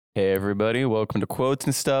Hey everybody, welcome to Quotes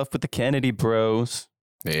and Stuff with the Kennedy Bros.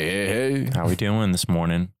 Hey. How we doing this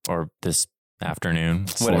morning or this afternoon?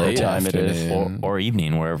 Whatever time it is. Or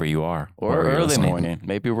evening, wherever you are. Or early listening. morning.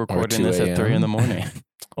 Maybe we're recording 2 this at 3 in the a.m. morning.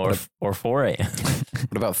 Or 4 a.m.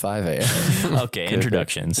 What about 5 a.m.? Okay,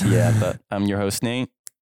 introductions. Yeah, but I'm your host, Nate.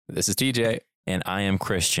 This is TJ. And I am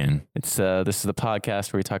Christian. This is the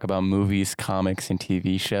podcast where we talk about movies, comics, and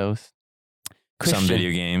TV shows. Some video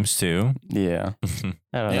games too. Yeah. I don't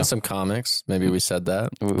know. And some comics. Maybe we said that,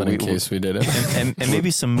 but We- in case we didn't. and maybe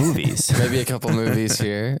some movies. Maybe a couple movies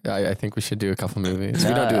here. I think we should do a couple movies.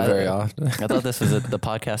 We don't do it very often. I thought this was the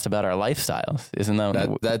podcast about our lifestyles. Isn't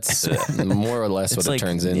that? That's more or less It's what like- it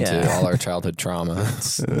turns into, yeah. all our childhood trauma.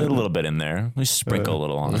 A little bit in there. We sprinkle a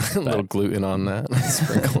little on it. A little gluten on that.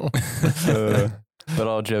 Sprinkle. But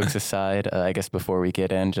all jokes aside, I guess before we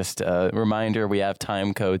get in, just a reminder, we have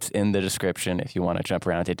time codes in the description if you want to jump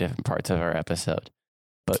around to different parts of our episode.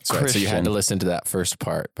 But That's right. So you had to listen to that first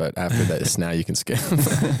part, but after this, now you can skip.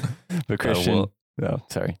 But Christian,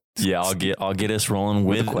 sorry. Yeah, I'll get us rolling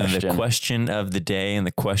with the the question of the day and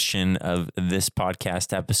the question of this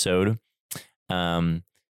podcast episode. Going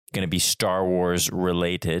to be Star Wars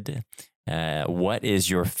related. What is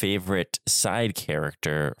your favorite side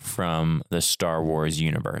character from the Star Wars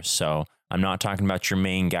universe? So I'm not talking about your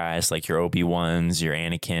main guys like your Obi-Wans, your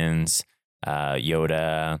Anakins,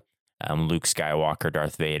 Yoda, Luke Skywalker,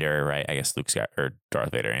 Darth Vader, right? I guess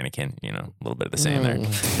Darth Vader, Anakin, a little bit of the same there.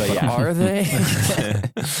 But yeah. Are they?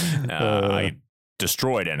 I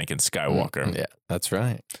destroyed Anakin Skywalker. Yeah, that's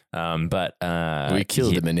right. But We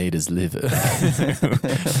killed him and ate his liver.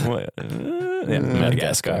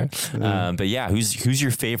 Madagascar. But yeah, who's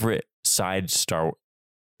your favorite side Star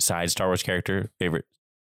Wars character? Favorite?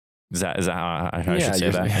 Is that how I should say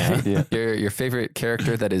that? Yeah. Your favorite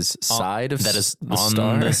character that is side of That is the on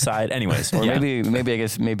star? the side. Anyways, Or yeah.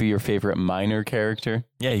 maybe your favorite minor character.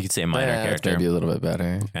 Yeah, you could say minor Yeah, character. maybe a little bit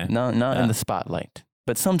better. Okay. Not in the spotlight,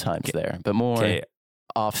 but sometimes there, but more Okay,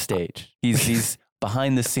 off stage. He's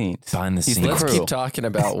behind the scenes. behind the He's scenes. the Let's crew. keep talking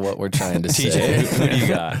about what we're trying to TJ, say. who do you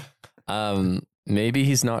got? Maybe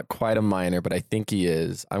he's not quite a minor, but I think he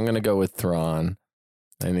is. I'm gonna go with Thrawn.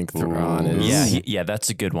 I think Thrawn Ooh. is. Yeah,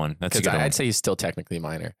 that's a good one. That's a Because good one. I'd say he's still technically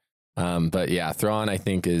minor. But yeah, Thrawn I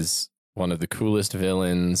think is one of the coolest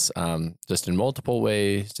villains, just in multiple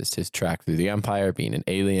ways. Just his track through the Empire, being an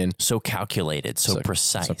alien, So calculated, so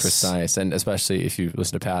precise. so precise, and especially if you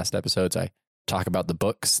listen to past episodes, I talk about the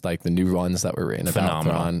books, like the new ones that were written about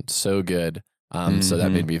Phenomenal. Thrawn. So good. So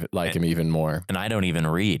that made me like him even more. And I don't even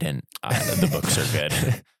read, and the books are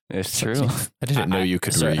good. It's true. I didn't know you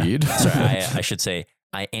could sorry, read. Sorry, I should say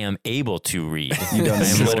I am able to read. You don't I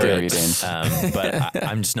am enjoy literate, reading. but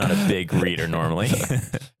I'm just not a big reader normally.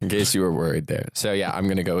 In case you were worried there. So yeah, I'm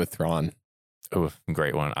gonna go with Thrawn. Oh,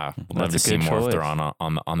 great one. I would love to That's a see good more of choice. Thrawn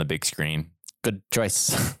on the big screen. Good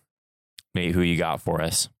choice. Maybe who you got for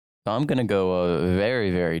us? So I'm going to go a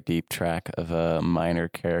very, very deep track of a minor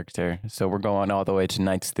character. So we're going all the way to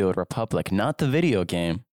Knights of the Old Republic, not the video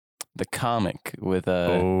game, the comic with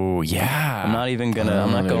Oh yeah. I'm not even going to, I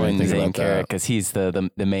I'm not don't even going think Zane about that. Carrot because he's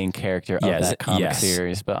the main character of Yes, that comic yes.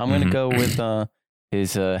 series. But I'm going to Mhm. go with not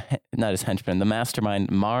his henchman, the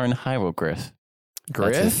mastermind, Marin Hieroglyph.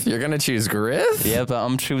 Griff? You're gonna choose Griff? Yeah, but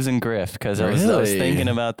I'm choosing Griff because I was Really? thinking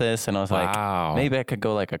about this and I was like, Wow. maybe I could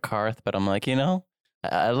go like a Karth, but I'm like,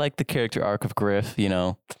 I like the character arc of Griff,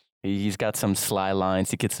 He's got some sly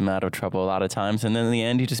lines. He gets him out of trouble a lot of times. And then in the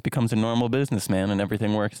end, he just becomes a normal businessman and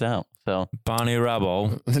everything works out. So, Bonnie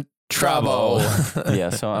Rebel. Trouble.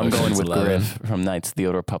 yeah, so I'm going with Griff from Knights of the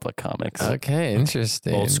Old Republic comics. Okay,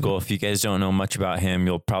 interesting. Old school. If you guys don't know much about him,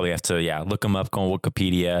 you'll probably have to look him up, go on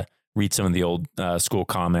Wikipedia, read some of the old school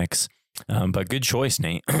comics. But good choice,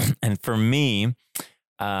 Nate. And for me,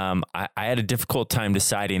 I had a difficult time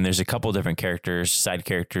deciding. There's a couple different side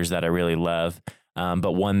characters that I really love.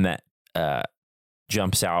 But one that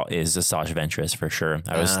jumps out is Asajj Ventress for sure.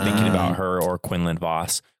 I was thinking about her or Quinlan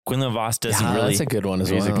Voss. Quinlan Voss doesn't really. That's a good one as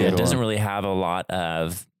He's a well. good It one. doesn't really have a lot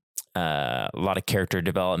of character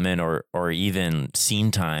development or even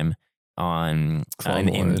scene time on Clone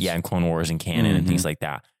Wars. in Clone Wars and canon and things like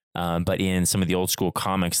that. But in some of the old school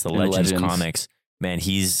comics, the Legends comics, man,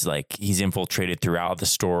 he's infiltrated throughout the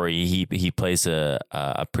story. He plays a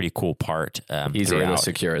pretty cool part. He's able throughout. to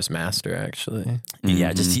secure his master, actually.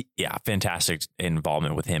 Yeah, fantastic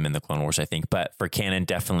involvement with him in the Clone Wars, I think. But for canon,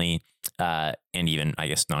 definitely, and even I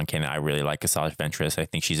guess non-canon, I really like Asajj Ventress. I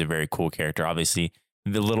think she's a very cool character. Obviously, a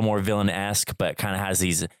little more villain-esque, but kind of has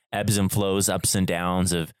these ebbs and flows, ups and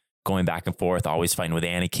downs of going back and forth, always fighting with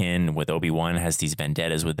Anakin, with Obi-Wan, has these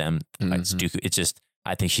vendettas with them. It's just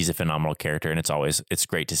I think she's a phenomenal character, and it's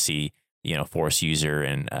great to see, Force user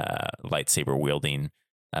and lightsaber wielding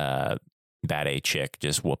bad A chick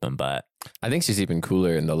just whooping butt. I think she's even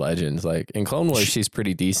cooler in the Legends. Like in Clone Wars, she's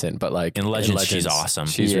pretty decent, but like in Legends she's awesome.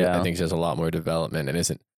 I think she has a lot more development and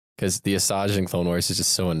isn't, because the Asajj in Clone Wars is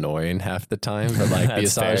just so annoying half the time. But like the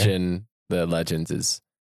Asajj in the Legends is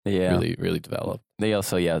really, really developed. They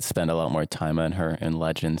also spend a lot more time on her in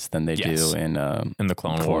Legends than they do in the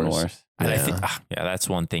Clone Wars. And I think that's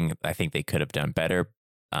one thing I think they could have done better.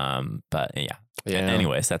 But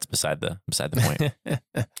anyways, that's beside the point.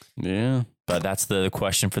 Yeah. But that's the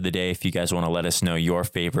question for the day. If you guys want to let us know your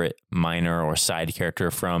favorite minor or side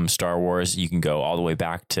character from Star Wars, you can go all the way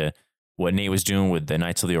back to what Nate was doing with the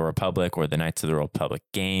Knights of the Old Republic or the Knights of the Old Republic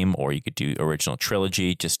game, or you could do original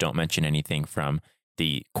trilogy. Just don't mention anything from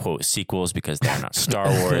the quote sequels because they're not Star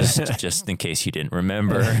Wars, just in case you didn't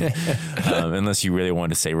remember. Unless you really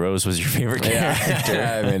wanted to say Rose was your favorite character.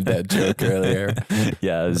 I made that joke earlier.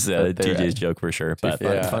 Yeah, it was TJ's joke for sure. But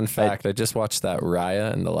fun fact, I just watched that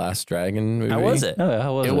Raya and the Last Dragon movie. How was it?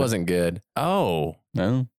 How was it? It wasn't good. Oh.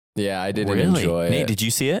 No. Yeah, I didn't really? enjoy Nate, it. did you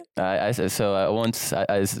see it? Once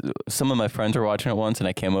some of my friends were watching it once, and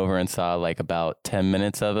I came over and saw like about 10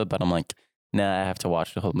 minutes of it, but I'm like, nah, I have to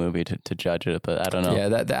watch the whole movie to judge it, but I don't know. Yeah,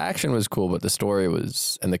 the action was cool, but the story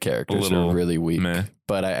and the characters were really weak. Meh.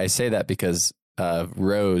 But I say that because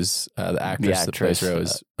Rose, the actress that plays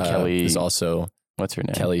Rose, Kelly, is also what's her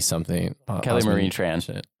name? Kelly something. Kelly Marie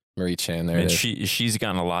Tran. Marie Chan. There And it is. she's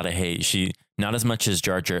gotten a lot of hate. She not as much as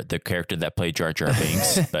Jar Jar, the character that played Jar Jar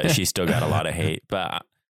Binks, but she still got a lot of hate. But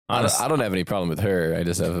I don't have any problem with her. I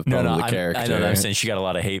just have a problem with the character. I know. I'm saying she got a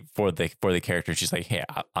lot of hate for the character. She's like, hey,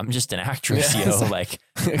 I'm just an actress, like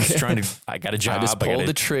I'm just trying to. I got a job. I just pulled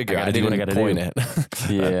the trigger. I do what I didn't gotta point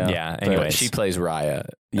do. it. Yeah. Anyway, she plays Raya.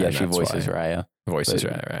 Yeah, she voices Raya. Voices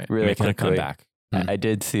Raya, right? Really making a quickly, comeback. I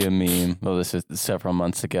did see a meme. Well, this was several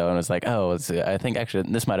months ago, and it was like, I think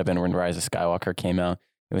actually this might have been when Rise of Skywalker came out.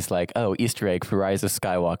 It was like, Easter egg for Rise of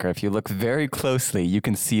Skywalker. If you look very closely, you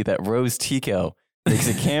can see that Rose Tico makes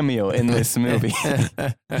a cameo in this movie.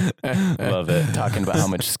 Love it. Talking about how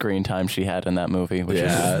much screen time she had in that movie, which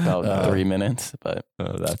is about 3 minutes. But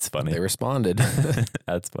that's funny. They responded.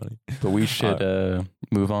 That's funny. But we should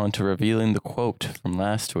move on to revealing the quote from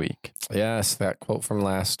last week. Yes, that quote from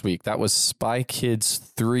last week. That was Spy Kids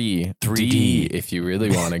 3 3D. If you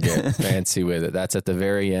really want to get fancy with it. That's at the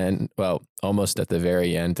very end. Well, almost at the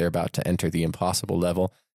very end. They're about to enter the impossible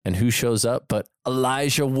level. And who shows up but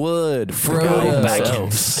Elijah Wood,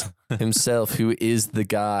 Frodo himself, who is the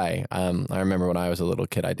guy. I remember when I was a little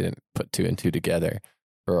kid, I didn't put 2 and 2 together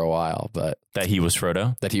for a while, but That he was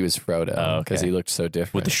Frodo? that he was Frodo because he looked so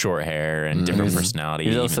different. With the short hair and different personality. He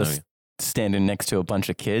was even also though standing next to a bunch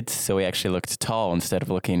of kids, so he actually looked tall instead of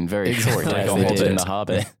looking very short, Exactly. as Like they a did in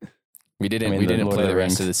hobbit. The Hobbit. we didn't I mean, the Lord play of the the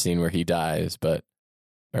rest Rings. of the scene where he dies, but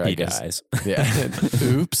or I he guess, dies. Yeah.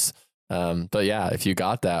 Oops. But yeah, if you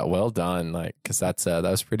got that, well done. Like, because that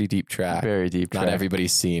was pretty deep track. Very deep Not track.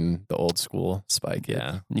 everybody's seen the old school Spy Kid.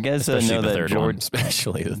 Yeah. You guys Especially know the that third George, one.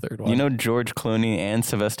 Especially the third one. you know George Clooney and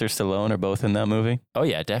Sylvester Stallone are both in that movie? Oh,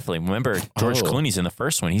 yeah, definitely. Remember, George Oh. Clooney's in the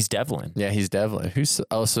first one. He's Devlin. Yeah, he's Devlin.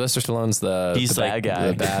 Sylvester Stallone's He's the like bad guy.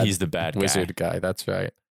 the bad He's the bad wizard guy. That's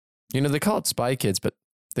right. You know, they call it Spy Kids, but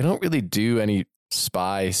they don't really do any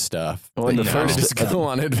spy stuff. Well, in They the kinda first- just go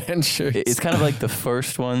on adventures. It's kind of like the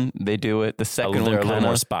first one, they do it. The second they're one, a little kinda,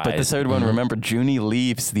 more spies. But the third one, remember, Junie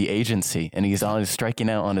leaves the agency and he's striking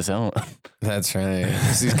out on his own. That's right.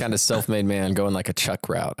 He's kind of self-made man going like a Chuck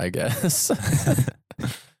route, I guess.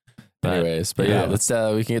 Anyways, but yeah, let's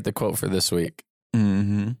we can get the quote for this week.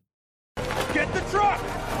 Mm-hmm. Get the truck!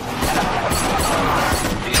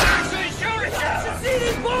 He's actually shooting us! See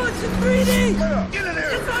these bullets in 3D! Get in here!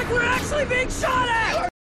 It's like we're actually being shot at!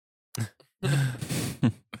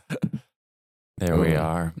 There we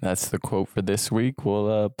are. That's the quote for this week.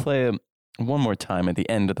 We'll play it one more time at the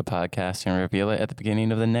end of the podcast and reveal it at the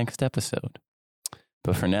beginning of the next episode.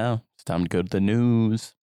 But for now, it's time to go to the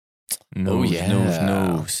news.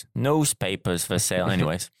 Newspapers for sale.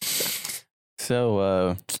 Anyways.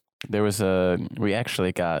 So we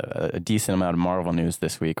actually got a decent amount of Marvel news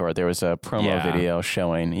this week, or there was a promo video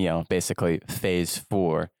showing, basically phase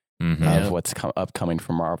 4 of what's upcoming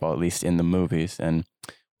for Marvel, at least in the movies. And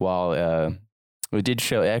while we did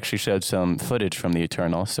showed some footage from the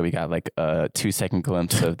Eternals, so we got like a 2-second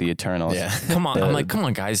glimpse of the Eternals. Yeah. Come on. I'm like, come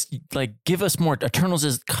on, guys. Like, give us more. Eternals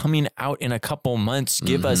is coming out in a couple months.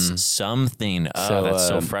 Give us something. Oh, So, that's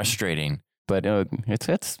so frustrating. but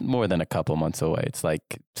it's more than a couple months away. It's like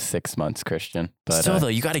 6 months, Christian. But Still, though,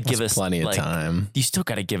 you got to give us plenty of like, time. You still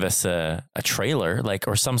got to give us a trailer, like,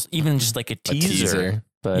 or even just like a teaser.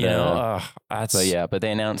 But You know, that's but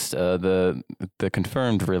they announced the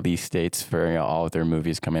confirmed release dates for all of their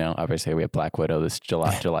movies coming out. Obviously, we have Black Widow this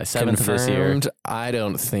July 7th of this year. Confirmed? I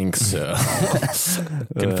don't think so.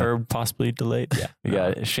 confirmed, possibly delayed. Yeah, We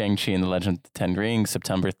got Shang-Chi and the Legend of the Ten Rings,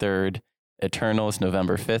 September 3rd. Eternals,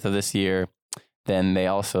 November 5th of this year. Then they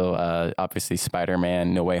also, obviously,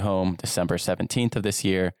 Spider-Man No Way Home, December 17th of this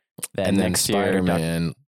year. Then next year,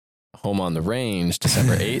 Spider-Man Home on the Range,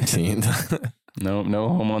 December 18th. No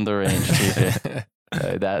Home on the Range. TJ.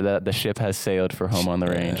 That the ship has sailed for Home on the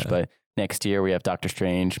Range. But next year we have Doctor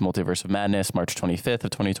Strange, Multiverse of Madness, March 25th of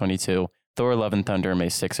 2022. Thor: Love and Thunder, May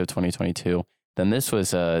 6th of 2022. Then this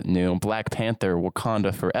was new Black Panther: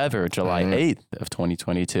 Wakanda Forever, July 8th of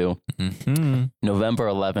 2022. Mm-hmm. November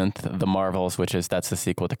 11th, The Marvels, that's the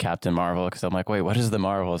sequel to Captain Marvel. Because I'm like, wait, what is The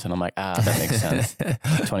Marvels? And I'm like, that makes sense.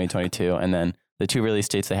 2022. And then the two release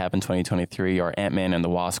dates they have in 2023 are Ant-Man and the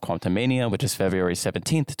Wasp: Quantumania, which is February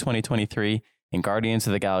 17th, 2023, and Guardians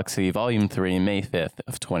of the Galaxy Volume 3, May 5th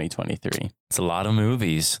of 2023. It's a lot of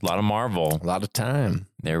movies, a lot of Marvel. A lot of time.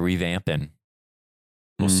 They're revamping.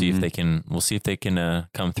 We'll see if they can. We'll see if they can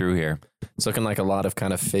come through here. It's looking like a lot of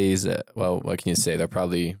kind of phase. Well, what can you say? They'll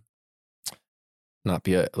probably not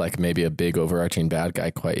be maybe a big overarching bad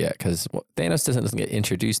guy quite yet, because Thanos doesn't get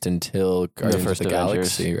introduced until Guardians of the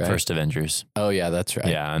Galaxy, right? First Avengers. Oh yeah, that's right.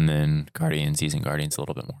 Yeah, and then Guardians. He's in Guardians a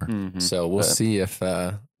little bit more. Mm-hmm. So we'll see if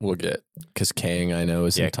we'll get, because Kang I know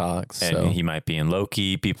is in talks. And so he might be in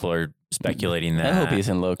Loki. People are speculating that. I hope he's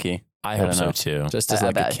in Loki. I hope don't so know. too. just as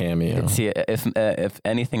like a cameo. See, if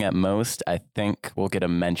anything at most, I think we'll get a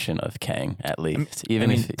mention of Kang at least. Even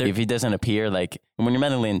if he doesn't appear, like when you're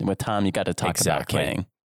meddling with Tom, you got to talk about Kang.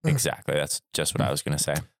 Exactly. That's just what I was going to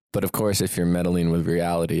say. But of course, if you're meddling with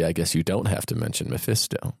reality, I guess you don't have to mention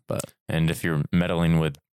Mephisto. But And if you're meddling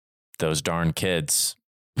with those darn kids,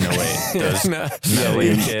 no way, those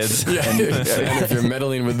meddling kids. Yeah, and if you're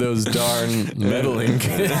meddling with those darn meddling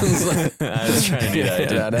kids, I was trying to do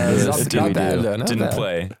that. Didn't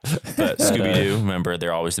play. But Scooby Doo, remember,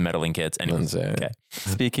 they're always the meddling kids. Anyway, okay.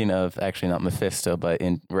 Speaking of actually not Mephisto, but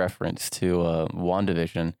in reference to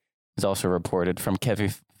WandaVision, is also reported from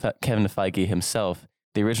Kevin Feige himself.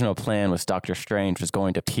 The original plan was Doctor Strange was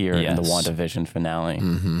going to appear in the WandaVision finale.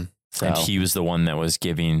 Mm-hmm. So, and he was the one that was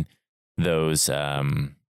giving those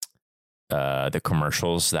the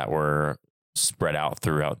commercials that were spread out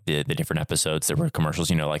throughout the different episodes. There were commercials,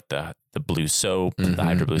 like the blue soap, the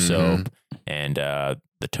Hydro Blue soap, and the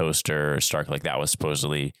toaster Stark. Like that was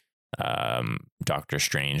supposedly Doctor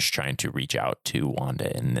Strange trying to reach out to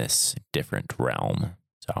Wanda in this different realm.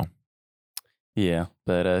 So yeah,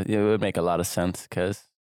 but it would make a lot of sense because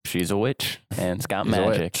she's a witch and it's got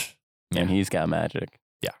magic, and he's got magic.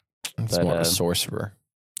 Yeah, it's more a sorcerer.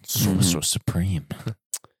 Sorcerer Supreme.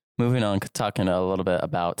 Moving on, talking a little bit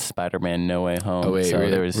about Spider-Man No Way Home. Oh, wait,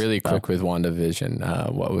 really quick with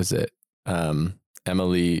WandaVision. What was it?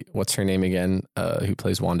 Emily, what's her name again? Who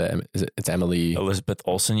plays Wanda? It's Emily. Elizabeth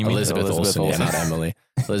Olsen, you mean? Elizabeth Olsen, yeah, not Emily.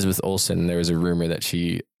 Elizabeth Olsen, there was a rumor that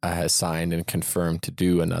she has signed and confirmed to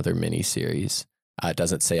do another miniseries. It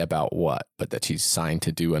doesn't say about what, but that she's signed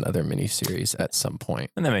to do another miniseries at some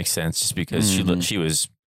point. And that makes sense just because she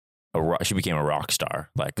became a rock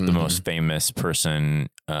star, like the most famous person,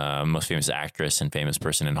 most famous actress and famous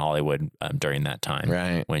person in Hollywood during that time,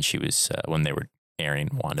 right? When she was when they were airing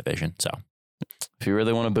WandaVision. So, if you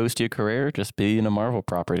really want to boost your career, just be in a Marvel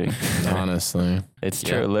property. Honestly, it's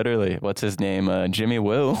true. Literally, what's his name? Jimmy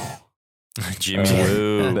Woo. Jimmy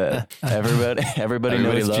Woo. Everybody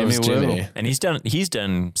knows Jimmy Woo, and he's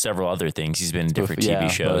done several other things. He's been in different TV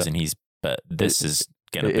shows, but this is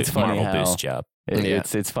gonna be a Marvel boost job.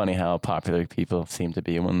 It's funny how popular people seem to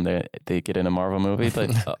be when they get in a Marvel movie,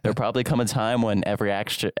 but there'll probably come a time when every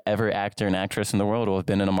actor and actress in the world will have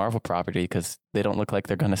been in a Marvel property because they don't look like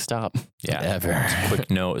they're going to stop. Yeah. Ever. Quick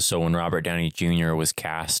note. So when Robert Downey Jr. was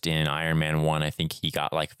cast in Iron Man 1, I think he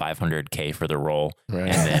got like $500K for the role.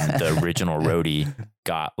 Right. And then the original Rhodey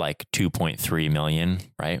got like 2.3 million,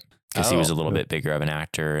 right? Because he was a little bit bigger of an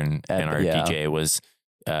actor and RDJ was,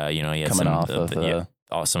 he had coming off of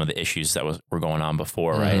some of the issues that were going on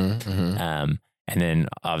before, right? And then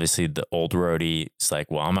obviously the old Rhodey is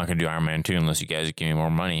like, well, I'm not going to do Iron Man 2 unless you guys give me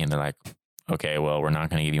more money. And they're like, okay, well, we're not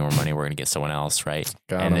going to give you more money. We're going to get someone else, right?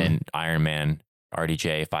 Then Iron Man,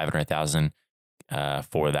 RDJ, $500,000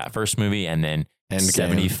 for that first movie, and then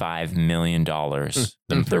 $75 million, the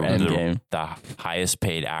highest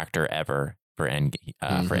paid actor ever for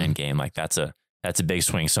Endgame. Like that's a That's a big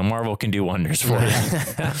swing. So Marvel can do wonders for you.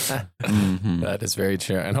 That is very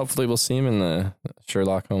true. And hopefully we'll see him in the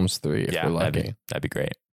Sherlock Holmes 3 if we're lucky. That'd be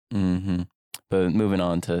great. Mm-hmm. But moving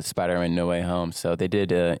on to Spider-Man No Way Home. So they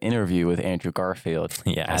did an interview with Andrew Garfield.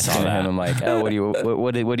 Yeah, I saw asking that. him, I'm like, oh,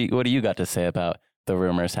 what do you got to say about the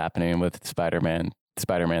rumors happening with Spider-Man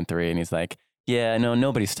 3? And he's like, yeah, no,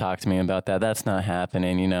 nobody's talked to me about that. That's not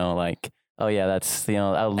happening. You know, like, oh yeah, that's, you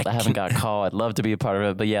know, I haven't got called. I'd love to be a part of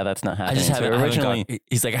it, but yeah, that's not happening.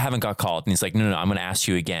 He's like, I haven't got called. And he's like, no, I'm going to ask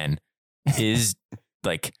you again. Is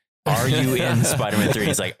like, are you in Spider-Man 3?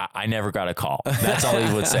 He's like, I never got a call. That's all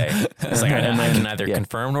he would say. It's like, I can neither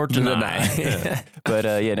confirm nor deny. But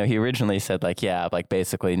no, he originally said like, yeah, like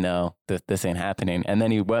basically, no, this ain't happening. And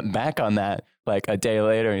then he went back on that like a day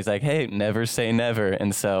later and he's like, hey, never say never.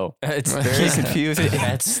 And so it's very confusing.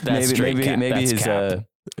 That's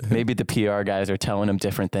Maybe the PR guys are telling him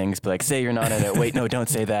different things, but like, say you're not in it. Wait, no, don't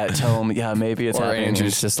say that. Tell him, yeah, maybe it's happening.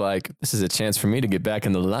 Andrew's just like, this is a chance for me to get back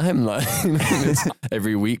in the limelight.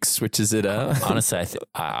 Every week switches it out. Honestly,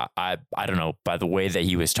 I don't know. By the way that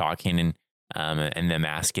he was talking and them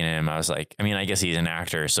asking him, I was like, I mean, I guess he's an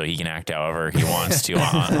actor, so he can act however he wants to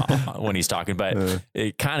when he's talking. But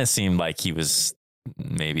it kind of seemed like he was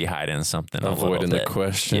maybe hiding something, avoiding the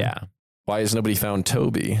question. Yeah. Why has nobody found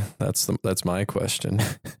Toby? That's my question.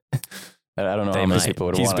 I don't know how many people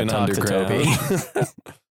would want to talk to Toby.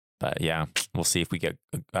 But yeah, we'll see if we get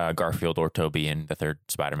Garfield or Toby in the third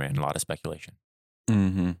Spider-Man. A lot of speculation.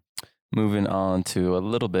 Mm-hmm. Moving on to a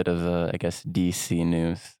little bit of, I guess, DC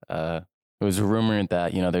news. It was rumored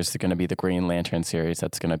that, you know, there's going to be the Green Lantern series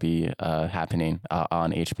that's going to be happening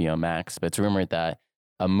on HBO Max. But it's rumored that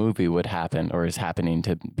a movie would happen or is happening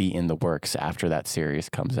to be in the works after that series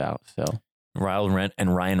comes out. So Ryan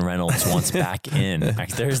Reynolds wants back in.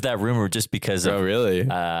 There's that rumor just because of, really?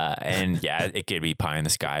 And yeah, it could be pie in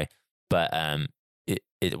the sky, but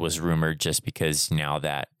it was rumored just because now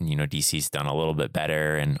that, you know, DC's done a little bit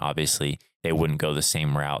better and obviously they wouldn't go the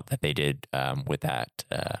same route that they did with that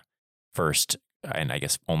first and I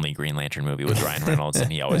guess only Green Lantern movie with Ryan Reynolds,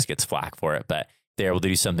 and he always gets flack for it, but they're able to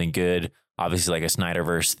do something good. Obviously, like a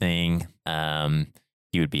Snyderverse thing,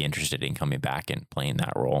 he would be interested in coming back and playing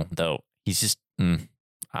that role. Though he's just,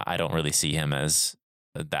 I don't really see him as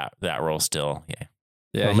that role still.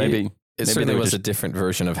 Yeah. Well, maybe it certainly was a different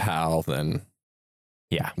version of Hal than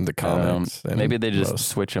the comics. Maybe they just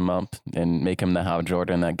switch him up and make him the Hal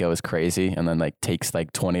Jordan that goes crazy and then like takes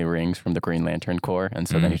like 20 rings from the Green Lantern Corps, and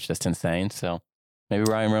so then he's just insane. So. Maybe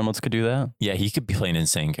Ryan Reynolds could do that. Yeah, he could be playing an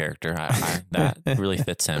insane character. That really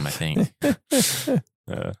fits him, I think.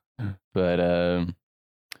 But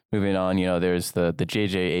moving on, you know, there's the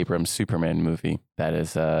J.J. Abrams Superman movie that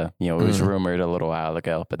is, you know, it was rumored a little while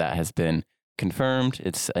ago, but that has been confirmed.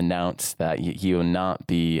 It's announced that he will not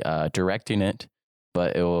be directing it,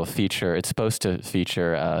 but it will feature. It's supposed to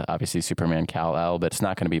feature obviously Superman Kal-El, but it's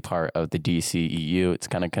not going to be part of the DCEU. It's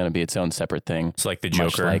kind of going to be its own separate thing. It's like the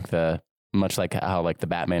Joker, much like how like the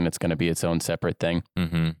Batman, it's going to be its own separate thing.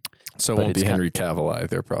 Mm-hmm. So it won't be Henry Cavill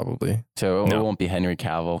either, probably. So it won't be Henry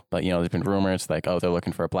Cavill, but, you know, there's been rumors like, oh, they're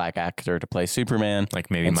looking for a black actor to play Superman. Like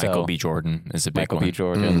maybe Michael B. Jordan is a big one. Michael B.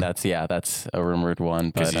 Jordan, that's a rumored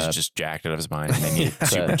one. Because he's just jacked out of his mind and they need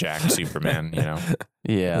super jacked Superman, you know?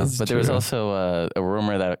 Yeah, that's but true. There was also a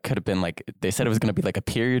rumor that it could have been like, they said it was going to be like a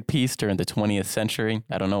period piece during the 20th century.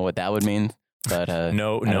 I don't know what that would mean. But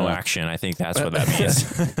no action. I think that's what that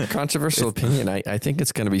means. Controversial opinion. I think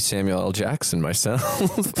it's going to be Samuel L. Jackson myself.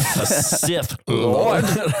 A Sith Lord.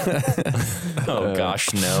 Oh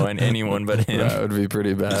gosh, no, and anyone but him. That would be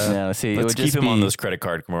pretty bad. No, see, let's keep him on those credit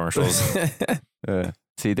card commercials.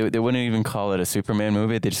 See, they wouldn't even call it a Superman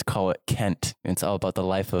movie. They just call it Kent. It's all about the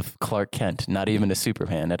life of Clark Kent, not even a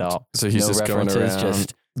Superman at all. So he's just going around.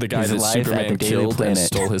 Just the guy that Superman killed and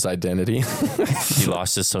stole his identity. He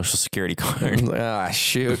lost his social security card.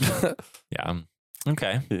 Shoot. Yeah.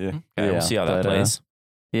 Okay. Yeah. We'll see how that plays.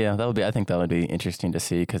 Yeah, I think that would be interesting to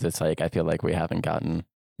see, because it's like, I feel like we haven't gotten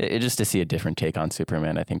it just to see a different take on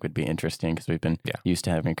Superman. I think would be interesting, because we've been used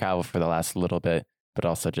to having Cavill for the last little bit, but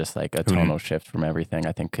also just like a tonal shift from everything.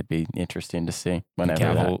 I think could be interesting to see whenever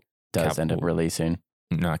that does end up releasing.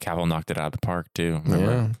 No, Cavill knocked it out of the park too.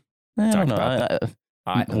 Remember? Yeah. I don't know.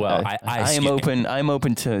 I'm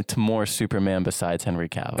open to more Superman besides Henry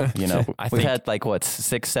Cavill. You know, we've had like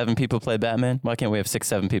 6-7 people play Batman. Why can't we have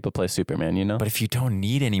 6-7 people play Superman? You know, but if you don't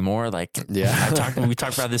need any more, like we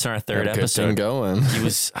talked about this in our third episode. Going, he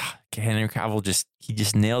was Henry Cavill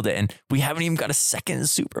just nailed it, and we haven't even got a second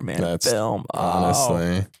Superman film.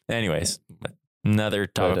 Honestly, anyways, another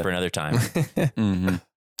topic for another time. Mm-hmm.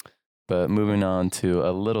 But moving on to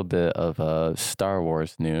a little bit of Star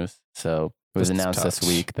Wars news. So was Just a announced this touch.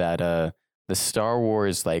 week that the Star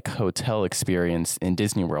Wars like hotel experience in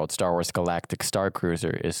Disney World, Star Wars Galactic Star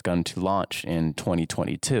Cruiser, is going to launch in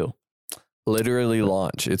 2022. Literally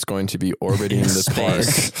launch. It's going to be orbiting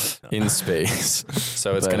the park in space.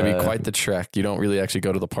 So it's But, going to be quite the trek. You don't really actually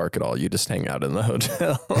go to the park at all. You just hang out in the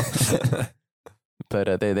hotel.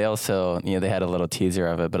 But they also, they had a little teaser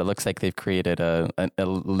of it, but it looks like they've created a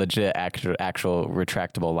legit actual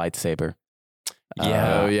retractable lightsaber.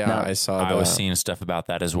 Yeah. Oh, yeah. now, I saw that. I was seeing stuff about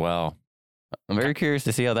that as well. I'm very curious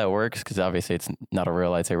to see how that works because obviously it's not a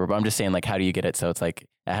real lightsaber. But I'm just saying, like, how do you get it so it's like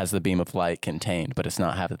it has the beam of light contained, but it's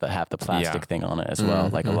not have the plastic thing on it as well,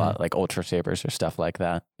 like a lot like Ultra Sabers or stuff like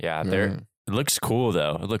that. Yeah, it looks cool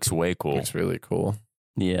though. It looks way cool. Looks really cool.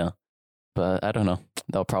 Yeah, but I don't know.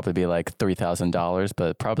 They'll probably be like $3,000,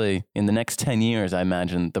 but probably in the next 10 years, I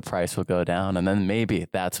imagine the price will go down, and then maybe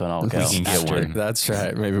that's when I'll go. We can get after- one. That's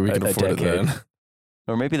right. Maybe we can A afford it decade. then.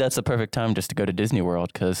 Or maybe that's the perfect time just to go to Disney World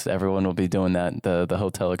because everyone will be doing that the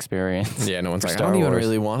hotel experience. Yeah, no one's For like, I Star don't even Wars.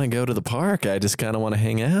 really want to go to the park. I just kind of want to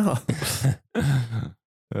hang out.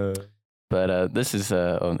 But this is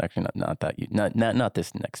actually not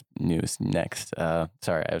this next news.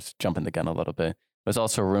 Sorry, I was jumping the gun a little bit. There's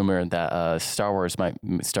also a rumor that Star Wars might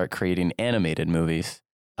start creating animated movies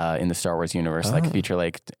in the Star Wars universe, like feature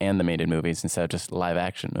like animated movies instead of just live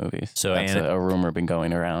action movies. So that's a rumor been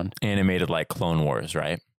going around. Animated like Clone Wars,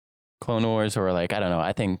 right? Clone Wars, or like I don't know.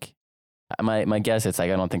 I think my guess it's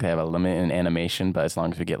like I don't think they have a limit in animation, but as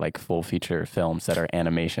long as we get like full feature films that are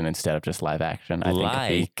animation instead of just live action, I think it'd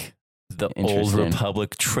be Like the Old interesting.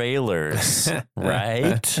 Republic trailers,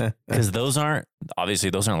 right? Because those aren't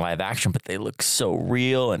live action, but they look so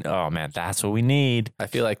real. And oh man, that's what we need. I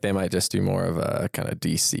feel like they might just do more of a kind of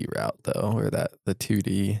DC route though, or that the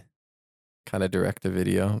 2D kind of direct to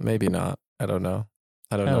video. Maybe not. I don't know.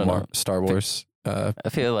 I don't know more Star Wars. I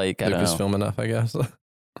feel like I don't know. Lucasfilm enough, I guess.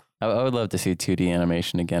 I would love to see 2D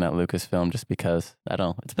animation again at Lucasfilm just because I don't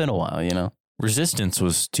know. It's been a while, you know. Resistance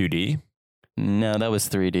was 2D. No, that was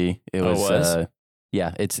 3D. It Oh, it was. was?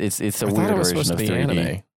 Yeah, it's a I thought weird it was version supposed of to be 3D.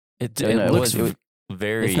 anime. It No, it looks was-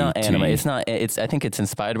 very. It's not anime. 2D. It's not. It's. I think it's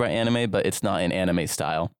inspired by anime, but it's not in anime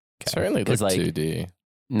style. It certainly 'Cause, looked like, 2D.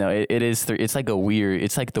 No, it is. It's like a weird.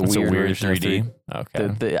 It's like the It's a weird weird version of 3D.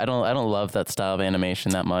 3D. Okay. I don't love that style of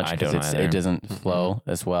animation that much I because don't either. it doesn't flow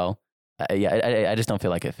as well. I just don't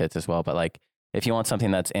feel like it fits as well. But like, if you want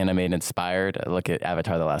something that's anime inspired, look at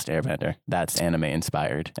Avatar: The Last Airbender. That's anime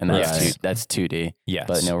inspired, and that's Yes. that's 2D. Yes.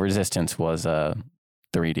 But no, Resistance was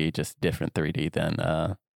 3D, just different 3D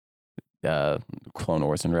than Clone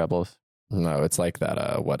Wars and Rebels. No, it's like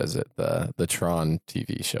that. What is it? The Tron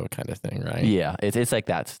TV show kind of thing, right? Yeah, it's like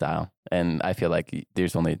that style, and I feel like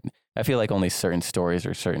only certain stories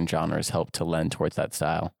or certain genres help to lend towards that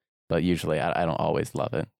style. But usually, I don't always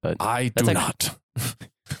love it. But I That's do like- not.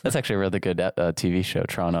 that's actually a really good TV show,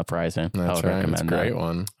 Tron Uprising. I That's would right. It's a recommend great that.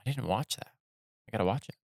 one. I didn't watch that. I gotta watch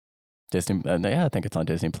it. Disney, yeah, I think it's on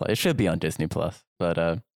Disney Plus. It should be on Disney Plus.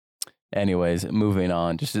 But anyways, moving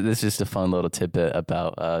on. This is just a fun little tidbit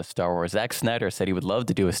about Star Wars. Zack Snyder said he would love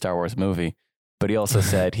to do a Star Wars movie, but he also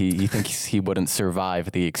said he thinks he wouldn't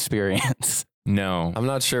survive the experience. No. I'm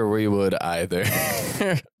not sure we would either.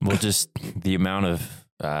 Well, just the amount of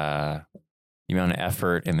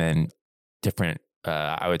effort and then different.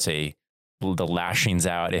 I would say the lashings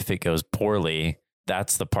out if it goes poorly.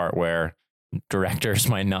 That's the part where directors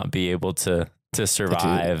might not be able to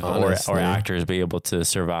survive, or honestly. actors be able to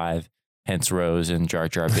survive. Hence Rose and Jar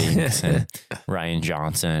Jar Binks and Ryan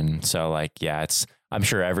Johnson. So like, yeah, I'm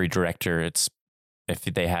sure every director, if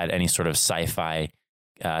they had any sort of sci-fi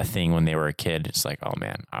thing when they were a kid, it's like, oh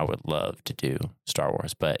man, I would love to do Star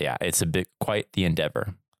Wars. But yeah, it's quite the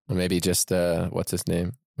endeavor. Maybe just what's his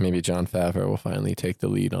name? Maybe Jon Favreau will finally take the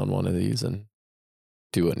lead on one of these and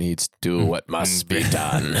do what must be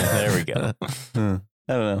done. There we go. I don't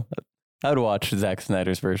know. I would watch Zack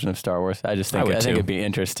Snyder's version of Star Wars. I think would too. it'd be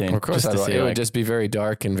interesting. Of course, just to see, it would like- just be very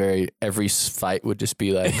dark and every fight would just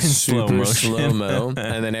be like Slow super motion. slow mo,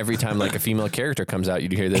 and then every time like a female character comes out,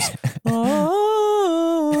 you'd hear this.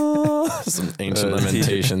 Some ancient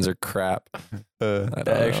lamentations or crap. I don't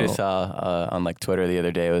I actually know. saw on like Twitter the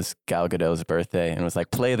other day, it was Gal Gadot's birthday, and it was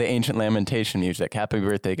like, play the ancient lamentation music. Happy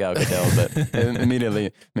birthday, Gal Gadot. But it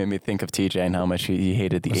immediately made me think of TJ and how much he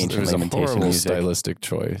hated the It ancient was a lamentation horrible music. stylistic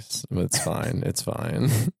choice, but it's fine. It's fine.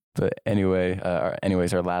 But anyway, our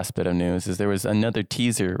last bit of news is there was another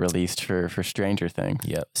teaser released for Stranger Things.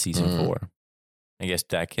 Yep, season 4. I guess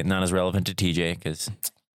that not as relevant to TJ because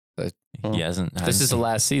But- he hasn't. This is the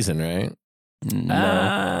last season, right?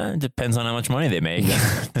 No. Depends on how much money they make.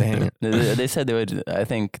 Dang. They said they would. I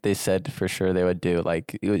think they said for sure they would do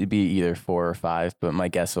like it would be either 4 or 5, but my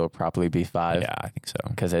guess will probably be 5. Yeah, I think so.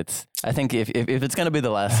 Because I think if it's gonna be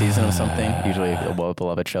the last season of something, usually a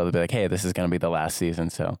beloved show, they'll be like, hey, this is gonna be the last season.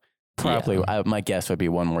 So probably my guess would be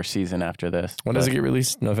one more season after this. When does it get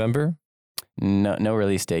released? November? No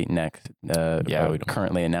release date next. We don't-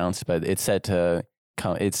 currently announced, but it's set to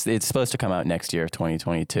come. It's supposed to come out next year,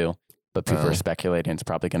 2022. But people are speculating it's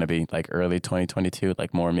probably going to be like early 2022,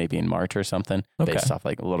 like more maybe in March or something, based off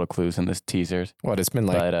like little clues in the teasers. What? It's been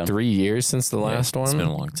like 3 years since the last one. It's been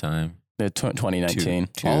a long time. 2019.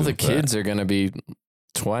 All the kids are going to be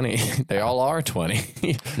 20. They all are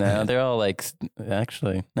 20. No, they're all like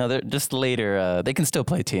actually no, they're just later. They can still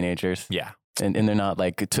play teenagers. Yeah, and they're not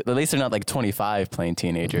like at least they're not like 25 playing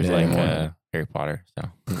teenagers Yeah, anymore. like Harry Potter. So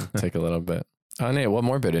Take a little bit. Oh, Nate, one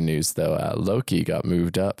more bit of news though. Loki got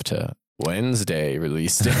moved up to Wednesday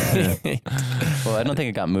release day. Well, I don't think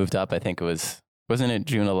it got moved up. I think wasn't it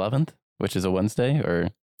June 11th, which is a Wednesday, or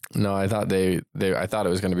No, I thought I thought it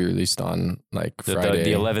was going to be released on like Friday.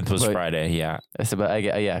 the 11th was But- Friday. Yeah, but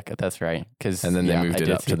yeah, that's right. Because and then they moved it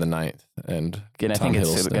up to the 9th. And I Tom think it's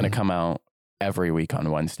Hiddleston, going to come out every week on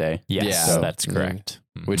Wednesday. yes, Yeah. that's correct.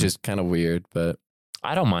 which is kind of weird, but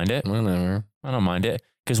I don't mind it. whatever. I don't mind it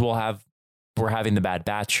because we're having the Bad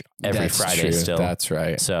Batch every That's Friday true. still. That's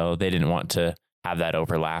right. So they didn't want to have that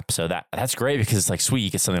overlap. So that's great because it's like, sweet, you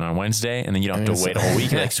get something on Wednesday and then you don't have to wait a whole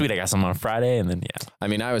week. You're like, sweet, I got something on Friday. And then, yeah. I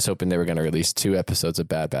mean, I was hoping they were going to release 2 episodes of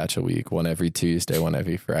Bad Batch a week, one every Tuesday, one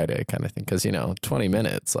every Friday kind of thing. Because, 20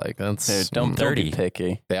 minutes, like that's... Don't be 30.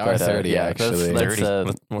 picky. They are 30, yeah, actually. Let's,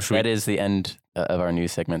 30. that is the end of our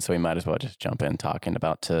news segment, so we might as well just jump in talking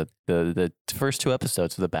about the first 2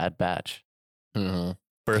 episodes of the Bad Batch. Mhm.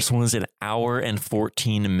 First one was an hour and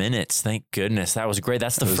 14 minutes. Thank goodness. That was great.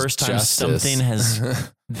 That's the It was first time justice. something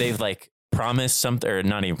they've like promised something, or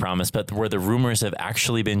not even promised, but where the rumors have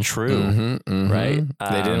actually been true. Mhm, mhm.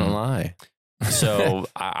 Right? They didn't lie. So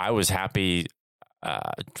I was happy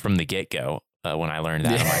from the get go when I learned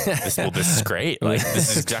that. I'm like, this is great. Like,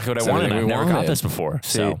 this is exactly what I wanted. Something we I've never got wanted. this before.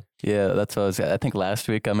 So Yeah, that's what I think last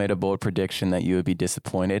week I made a bold prediction that you would be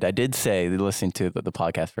disappointed. I did say, listening to the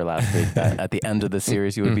podcast for last week, that at the end of the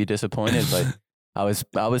series you would be disappointed, but I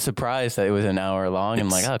was surprised that it was an hour long.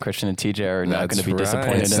 And like, Christian and TJ are not going to be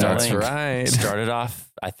disappointed in that That's length. right.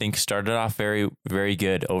 started off very, very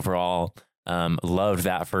good overall. Loved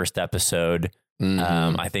that first episode.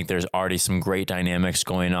 Mhm. I think there's already some great dynamics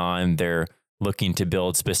going on. They're looking to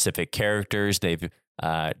build specific characters. They've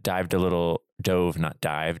dove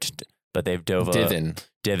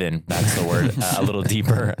divin, that's the word, a little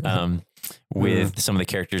deeper with some of the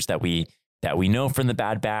characters that we know from the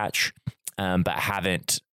Bad Batch, but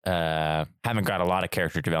haven't got a lot of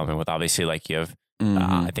character development with. Obviously, like you have,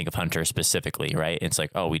 I think of Hunter specifically, right? It's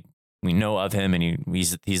like, we know of him and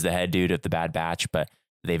he's the head dude of the Bad Batch, but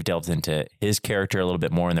they've delved into his character a little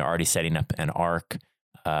bit more, and they're already setting up an arc,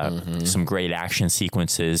 some great action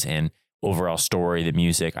sequences and overall story, the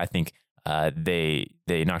music. I think they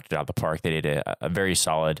knocked it out of the park. They did a very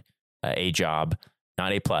solid A job,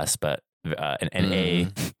 not A plus, but an A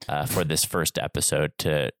for this first episode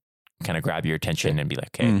to kind of grab your attention and be like,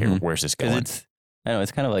 okay, here, where's this going? I know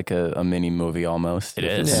it's kind of like a mini movie almost. It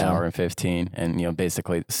It's is. an hour and 15, and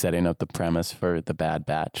basically setting up the premise for the Bad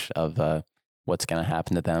Batch of what's going to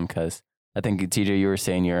happen to them. Because I think TJ, you were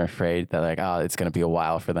saying you're afraid that like, it's going to be a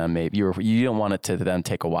while for them. Maybe you don't want it to then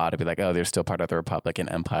take a while to be like, they're still part of the Republican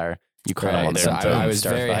Empire. You kind of want So them to I was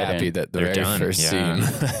start very fighting. happy that the They're very done, first yeah.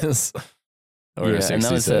 scene was Order Yeah, and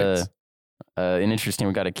that 66. was an interesting.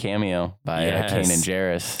 We got a cameo by Yes. Kane and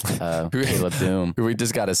Jarrus, Caleb Doom. We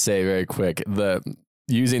just got to say very quick,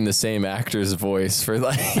 using the same actor's voice for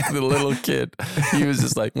like the little kid. He was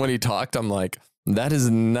just like, when he talked, I'm like, that is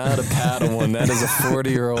not a Padawan. That is a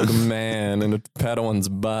 40-year-old man in a Padawan's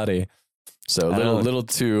body. So little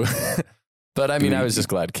too. But I mean, I was just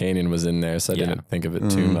glad Kanan was in there, so I didn't think of it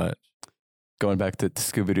too much. Going back to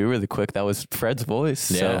Scooby-Doo really quick, that was Fred's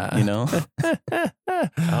voice. Yeah. So,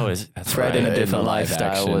 That's Fred right. in a in different the live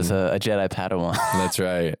lifestyle action. was a Jedi Padawan. That's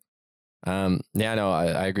right. Yeah, no,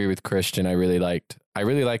 I agree with Christian. I really liked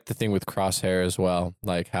the thing with Crosshair as well.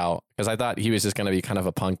 Like how, because I thought he was just going to be kind of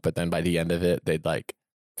a punk, but then by the end of it, they'd like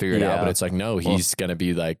figure it out. But it's like, no, he's going to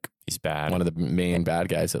be like, He's bad. one of the main bad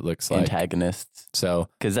guys, it looks like. Antagonists. So,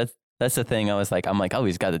 Because that's the thing. I'm like,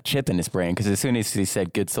 he's got a chip in his brain. Because as soon as he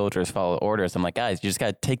said good soldiers follow orders, I'm like, guys, you just got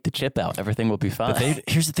to take the chip out. Everything will be fine. But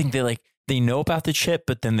here's the thing. They know about the chip,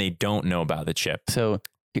 but then they don't know about the chip. So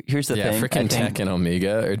here's the yeah, thing. freaking Tech and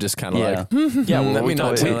Omega are just kind of Yeah. like, Yeah, let me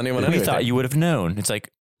not tell anyone We anything. thought you would have known. It's like,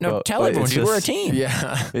 No, Well, tell everyone, it's dude, we're a just- team.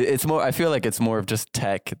 Yeah. It's more. I feel like it's more of just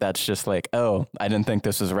tech. That's just like, oh, I didn't think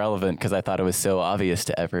this was relevant because I thought it was so obvious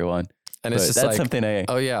to everyone. And it's But just that's like, something I.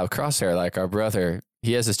 oh yeah, Crosshair, like our brother,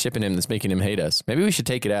 he has this chip in him that's making him hate us. Maybe we should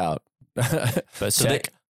take it out. But so Tech,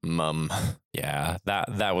 mum. yeah,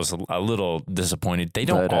 that was a little disappointed. They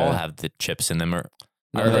don't But, all have the chips in them, or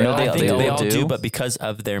No, they, no, I think they all do. do. But because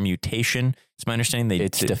of their mutation, it's my understanding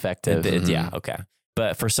It's defective. Yeah, okay.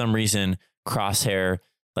 But for some reason, Crosshair,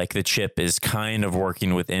 like the chip, is kind of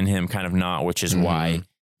working within him, kind of not, which is why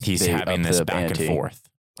he's They having up this the back ante. and forth.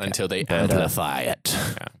 Until they But, amplify it.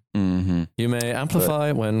 Mm-hmm. You may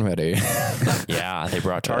amplify when ready. Yeah, they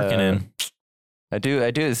brought Tarkin in. I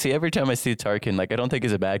do. See, every time I see Tarkin, like, I don't think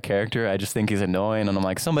he's a bad character. I just think he's annoying. And I'm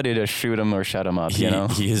like, somebody just shoot him or shut him up, you know?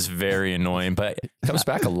 He is very annoying, but Comes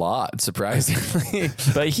back a lot, surprisingly.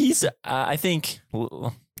 but he's I think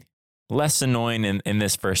less annoying in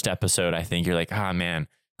this first episode. I think you're like, ah, man,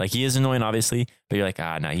 like he is annoying, obviously, but you're like,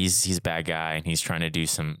 no, he's a bad guy and he's trying to do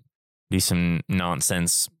some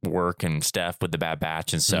nonsense work and stuff with the Bad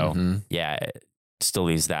Batch, and so yeah, it still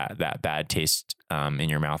leaves that bad taste in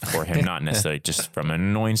your mouth for him. Not necessarily just from an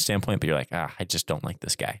annoying standpoint, but you're like, I just don't like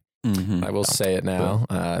this guy. Mm-hmm. I will say it now.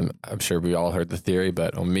 I'm sure we all heard the theory,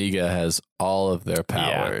 but Omega has all of their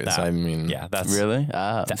powers. that- I mean, Yeah, that's Really?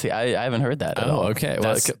 See, I haven't heard that at all. Oh, okay.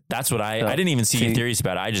 Well, that's what I didn't even see any theories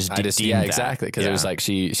about it. I just deemed yeah, that. exactly. Because it was like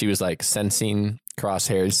she was like sensing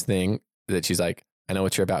Crosshair's thing that she's like, I know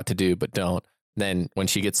what you're about to do, but don't. Then when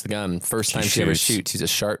she gets the gun, first time she ever shoots, she's a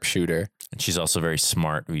sharpshooter. And she's also very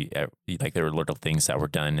smart. Like there were little things that were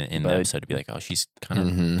done in the But- episode to be like, oh, she's kind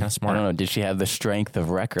of I smart. don't know. Did she have the strength of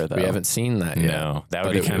Wrecker, though? We haven't seen that yet. No, that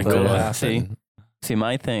would But be it kind of will cool. happen. See,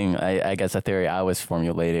 my thing, I guess a theory I was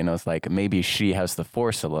formulating was like, maybe she has the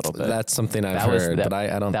Force a little bit. That's something I've That was- heard, that- but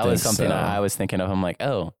I don't That think was something so. I was thinking of. I'm like,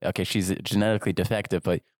 oh, okay, she's genetically defective,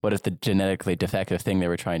 but what if the genetically defective thing they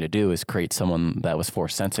were trying to do is create someone that was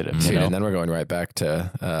Force sensitive? Mhm. You Dude, know? and then we're going right back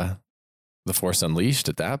to the Force Unleashed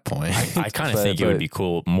at that point. I kind of But- think it would but- be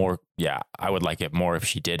cool. More, yeah, I would like it more if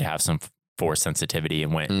she did have some Force sensitivity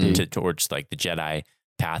and went towards like the Jedi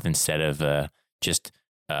path instead of just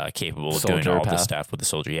capable of doing Soldier all this path. stuff with the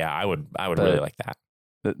soldier. Yeah, I would But- really like that.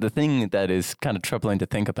 The thing that is kind of troubling to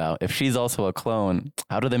think about, if she's also a clone,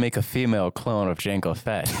 how do they make a female clone of Jango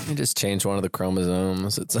Fett? You just change one of the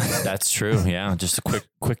chromosomes. It's That's true. Yeah, just a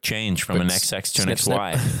quick change from an XX to an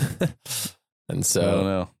XY. And I don't so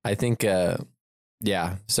know. I think,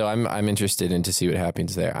 yeah. So I'm interested in to see what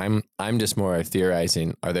happens there. I'm just more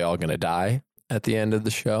theorizing. Are they all going to die at the end of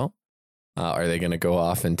the show? Are they going to go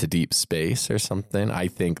off into deep space or something? I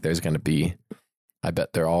think there's going to be. I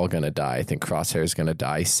bet they're all going to die. I think Crosshair is going to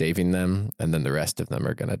die, saving them, and then the rest of them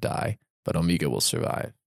are going to die. But Omega will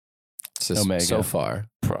survive. It's just Omega. so far.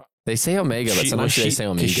 They say Omega, but sometimes they say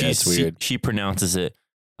Omega. It's weird. She pronounces it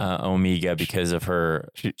Omega because of her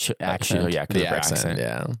accent. yeah, 'cause The of her accent,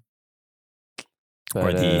 yeah.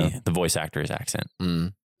 or But, the voice actor's accent.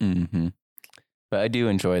 Mm-hmm. But I do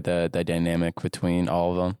enjoy the dynamic between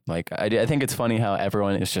all of them. Like, I think it's funny how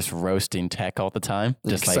everyone is just roasting Tech all the time.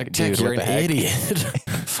 Just It's like, Tech, dude, you're what an the heck?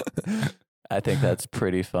 idiot. I think that's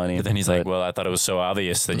pretty funny. But then he's like, But- well, I thought it was so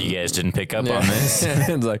obvious that you guys didn't pick up on this.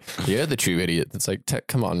 It's like, you're the true idiot. It's like, Tech,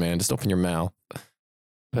 come on, man. Just open your mouth.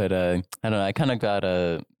 But I don't know. I kind of got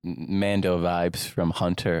Mando vibes from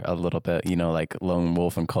Hunter a little bit. You know, like Lone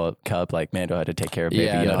Wolf and Cub. Like Mando had to take care of Baby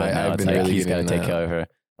Yeah, Yoda. no, now I've it's been like really he's got to getting take that. care of her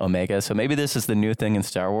Omega. So maybe this is the new thing in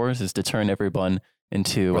Star Wars: is to turn everyone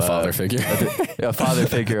into A father figure. a father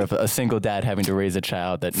figure of a single dad having to raise a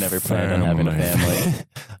child that never planned on having a family.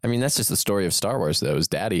 I mean, that's just the story of Star Wars, though, is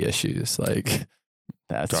daddy issues. Like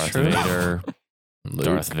That's Darth true. Vader, Luke.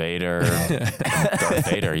 Darth Vader, Darth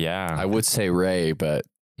Vader. Yeah, I would say Ray, but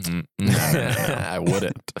No. I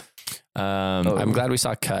wouldn't. I'm glad we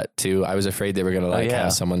saw Cut, too. I was afraid they were going to like yeah.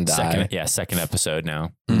 have someone die. Second episode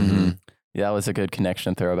now. Mm-hmm. Yeah, that was a good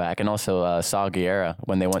connection throwback. And also Saw Gerrera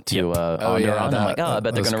when they went to Yep. Onderon. yeah, I'm like, I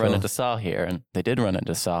bet they're was going to run cool. into Saw here. And they did run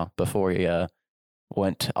into Saw before he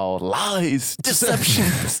went all lies,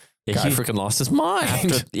 deceptions. Guy freaking lost his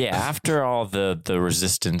mind. After all the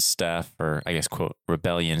resistance stuff, or I guess quote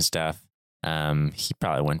rebellion stuff, he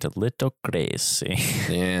probably went a little crazy.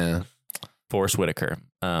 Yeah. Forrest Whitaker.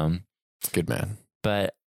 Good man.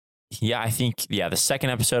 But yeah, I think the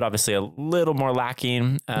second episode obviously a little more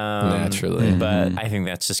lacking, Naturally. but I think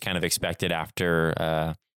that's just kind of expected after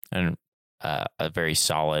a very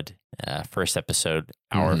solid first episode,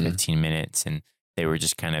 hour 15 minutes, and they were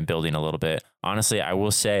just kind of building a little bit. Honestly, I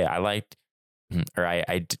will say I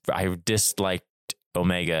disliked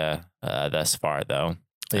Omega thus far, though.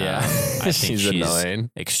 Yeah. I think She's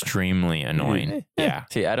annoying. extremely annoying. Yeah.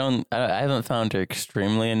 See, I haven't found her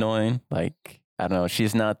extremely annoying. Like, I don't know.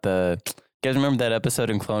 She's not the. You guys remember that episode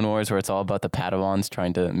in Clone Wars where it's all about the Padawans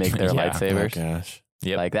trying to make their Yeah. lightsabers? Oh, gosh.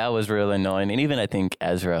 Yep. Like, that was really annoying. And even I think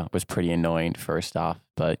Ezra was pretty annoying first off,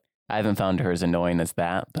 but I haven't found her as annoying as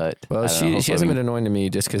that. But Well, I don't know, she hasn't been annoying to me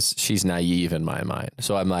just because she's naive in my mind.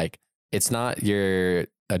 So I'm like, it's not you're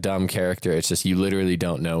a dumb character. It's just you literally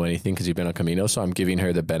don't know anything because you've been on Camino. So I'm giving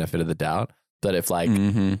her the benefit of the doubt. But if like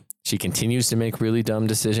she continues to make really dumb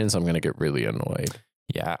decisions, I'm going to get really annoyed.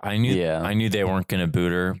 Yeah, I knew they weren't going to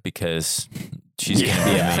boot her because she's going to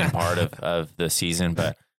be the main part of the season.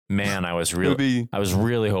 But man, I was really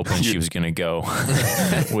hoping she was going to go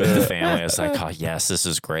with the family. I was like, oh yes, this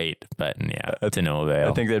is great. But yeah, to no avail.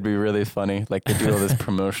 I think that'd be really funny. Like they do all this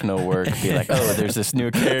promotional work, be like, oh, there's this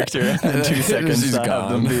new character, and 2 seconds She's not have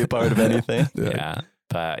them gone. be a part of anything. Yeah,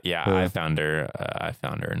 but yeah, I found her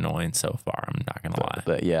annoying so far. I'm not going to lie.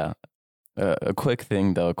 But yeah, a quick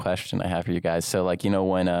thing though, question I have for you guys. So like,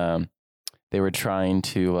 when they were trying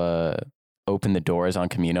to open the doors on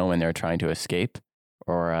Camino when they were trying to escape,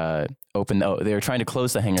 or they were trying to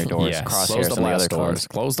close the hangar doors, Yes. crosshairs on the other clones.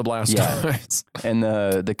 Close the blast Yeah. doors. And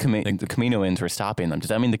the Caminoans were stopping them. Does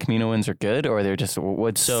that mean the Caminoans are good, or they're just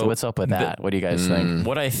what's up with that? What do you guys think?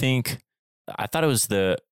 What I think, I thought it was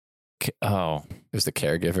There's the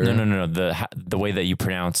caregiver. No. The way that you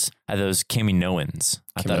pronounce those Kaminoans.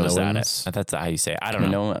 I thought it was that. Kaminoans? I thought that's how you say it. I don't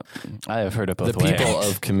know. I have heard it The both ways. people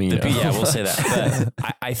of Camino. Yeah, we'll say that.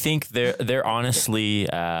 But I think they're honestly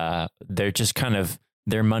they're just kind of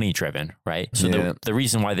they're money driven, right? So Yeah. the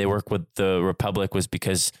reason why they work with the Republic was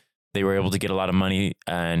because they were able to get a lot of money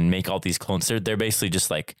and make all these clones. They're basically just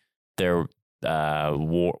like they're not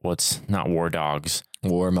war dogs,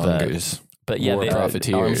 Warmongers. but yeah, War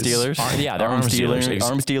profiteers. Arms dealers. They're arms dealers.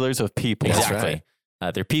 Arms dealers of people. Exactly.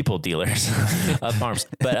 right. They're people dealers of arms.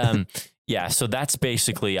 But yeah, so that's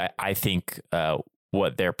basically, I think,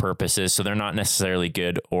 what their purpose is. So they're not necessarily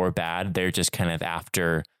good or bad. They're just kind of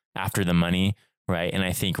after the money, right? And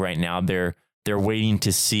I think right now they're waiting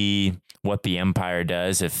to see what the Empire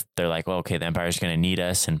does. If they're like, well, okay, the Empire is going to need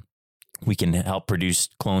us and we can help produce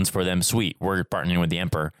clones for them. Sweet. We're partnering with the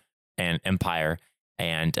Empire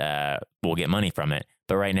and we'll get money from it.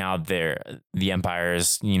 But right now the Empire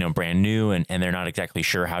is, brand new and they're not exactly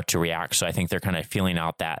sure how to react. So I think they're kind of feeling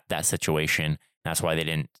out that situation. That's why they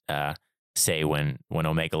didn't say when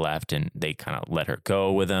Omega left and they kind of let her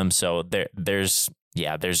go with them. So there's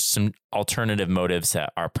some alternative motives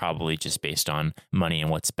that are probably just based on money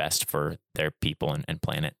and what's best for their people and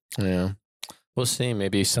planet. Yeah. We'll see.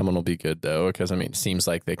 Maybe someone will be good though. Because it seems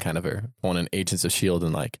like they kind of are wanting Agents of S.H.I.E.L.D.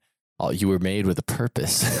 and like, oh, you were made with a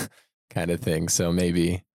purpose kind of thing. So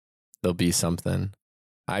maybe there'll be something.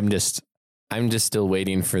 I'm just still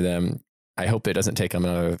waiting for them. I hope it doesn't take them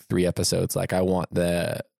another 3 episodes. Like I want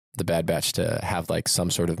the Bad Batch to have like some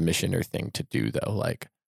sort of mission or thing to do though. Like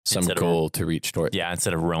some goal to reach toward. Yeah.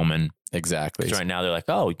 Instead of Roman. Exactly. 'Cause right now they're like,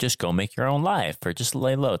 oh, just go make your own life or just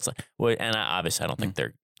lay low. It's like, well, and obviously I don't think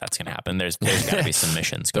that's going to happen. There's got to be some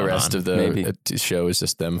missions going on. The rest of the show is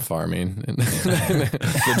just them farming. And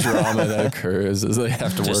the drama that occurs is they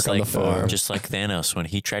have to work on the farm. Just like Thanos when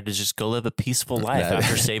he tried to just go live a peaceful life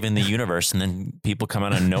after saving the universe and then people come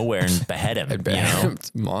out of nowhere and behead him.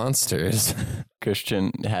 Monsters.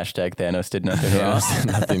 Christian hashtag Thanos did nothing wrong.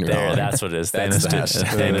 Nothing wrong. That's what it is. That's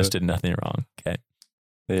Thanos did nothing wrong. Okay.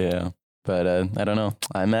 Yeah. But I don't know.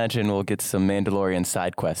 I imagine we'll get some Mandalorian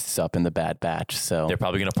side quests up in the Bad Batch. So they're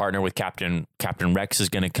probably going to partner with Captain Rex is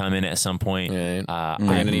going to come in at some point. Right. We're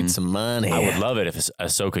going to need some money. I would love it if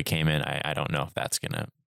Ahsoka came in. I don't know if that's going to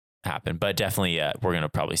happen, but definitely we're going to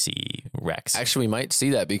probably see Rex. Actually, we might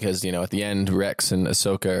see that because, at the end, Rex and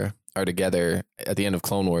Ahsoka are together at the end of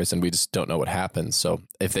Clone Wars and we just don't know what happens. So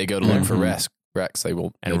if they go to look for Rex, they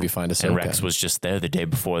will maybe find Ahsoka. And Rex was just there the day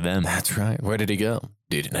before them. That's right. Where did he go?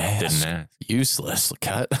 Didn't ask. Useless.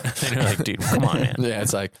 Cut. They're like, dude, come on, man. Yeah,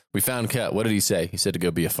 it's like, we found Cut. What did he say? He said to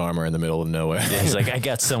go be a farmer in the middle of nowhere. Yeah, he's like, I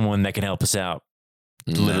got someone that can help us out.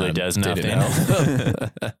 Literally does nothing.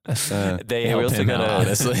 They helped him out,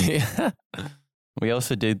 honestly. We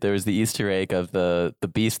also did, there was the Easter egg of the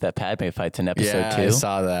beast that Padme fights in episode 2. I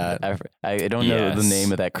saw that. I don't know what the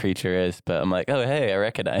name of that creature is, but I'm like, oh, hey, I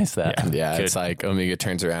recognize that. Yeah, it's like Omega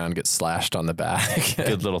turns around, gets slashed on the back.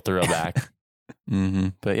 Good little throwback.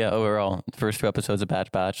 But yeah, overall, first 2 episodes of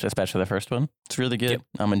Bad Batch, especially the first one, it's really good. Yep.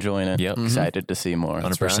 I'm enjoying it. Yep. Excited to see more.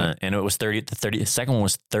 100%. right. And it was 30. The second one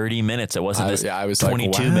was 30 minutes. It wasn't this. I was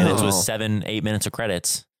 22 like, minutes wow. was 8 minutes of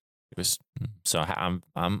credits. It was so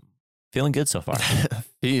I'm feeling good so far.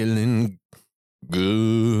 Feeling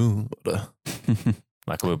good.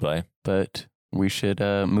 Michael Bublé. But we should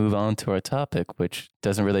move on to our topic, which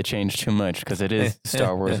doesn't really change too much because it is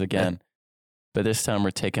Star Wars again. But this time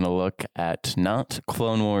we're taking a look at not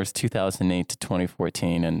Clone Wars 2008 to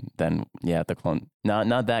 2014, and then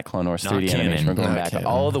not that Clone Wars 3D canon. animation. We're going Not back canon.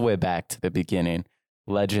 all the way back to the beginning.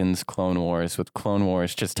 Legends Clone Wars, with Clone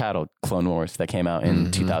Wars just titled Clone Wars, that came out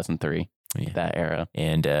in 2003. Yeah. That era.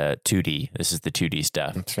 And 2D. This is the 2D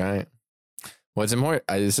stuff. That's right. What's more,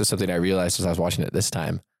 this is something I realized as I was watching it this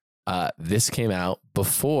time. This came out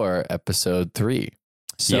before episode 3.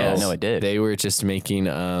 So Yeah, no, it did. They were just making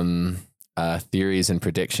theories and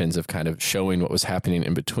predictions of kind of showing what was happening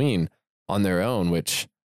in between on their own, which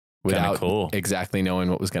without cool. exactly knowing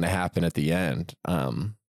what was going to happen at the end.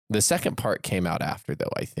 The second part came out after, though,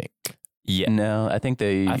 I think. Yeah. No, I think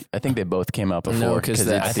they both came out before. No, because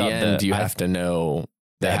it's- at the end, you have to know.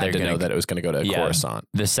 They Yeah, had they're to know gonna- that it was going to go to Yeah. Coruscant.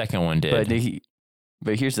 The second one did.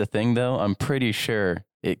 But here's the thing, though. I'm pretty sure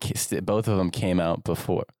both of them came out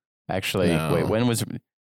before. Actually, No. wait, when was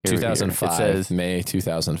 2005. It says, May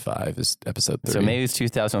 2005 is episode 3. so maybe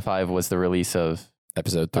 2005 was the release of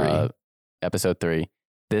episode 3. episode 3.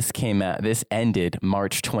 This ended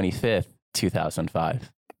March 25th,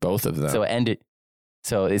 2005. Both of them. So it ended.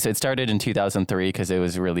 So it started in 2003 because it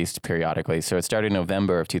was released periodically. So it started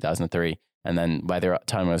November of 2003, and then by the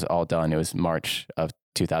time it was all done, it was March of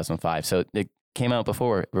 2005. So it came out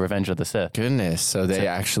before Revenge of the Sith. Goodness. So they So-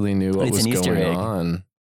 actually knew what It's was an Easter going egg. on.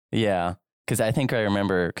 Yeah, because I think I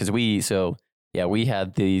remember because we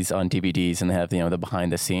had these on DVDs and they have the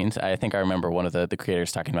behind the scenes. I think I remember one of the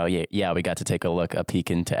creators talking about we got to take a peek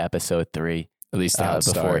into episode 3 At least how it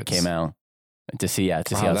before it starts. came out to see how it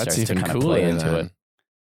That's starts to even kind of cooler play into then. it.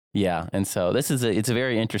 Yeah, and so it's a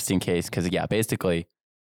very interesting case because basically,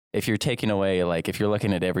 if you're taking away if you're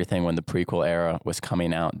looking at everything when the prequel era was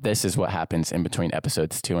coming out, this is what happens in between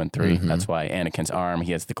episodes 2 and 3. Mhm. That's why Anakin's arm,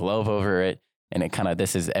 he has the glove over it, and it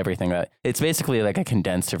this is everything it's basically like a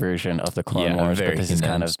condensed version of the Clone Yeah, Wars, very but this is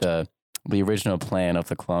kind of condensed. the original plan of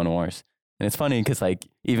the Clone Wars. And it's funny because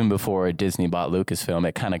even before Disney bought Lucasfilm,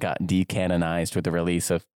 it kind of got decanonized with the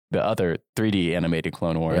release of the other 3D animated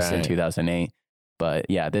Clone Wars in Right. 2008. But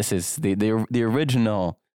yeah, this is the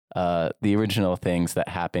original things that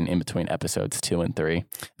happen in between episodes 2 and 3.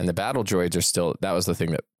 And the battle droids are still, that was the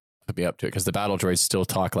thing that put me up to it, because the battle droids still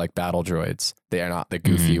talk like battle droids. They are not the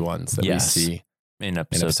goofy ones that Yes. we see in in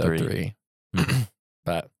episode 3. 3.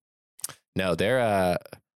 But no, they're,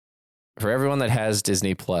 for everyone that has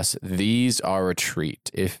Disney Plus, these are a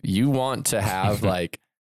treat. If you want to have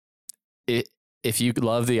if you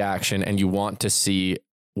love the action and you want to see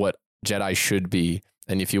what Jedi should be,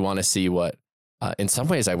 and if you want to see what, in some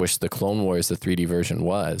ways, I wish the Clone Wars, the 3D version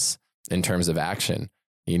was in terms of action,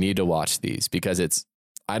 you need to watch these because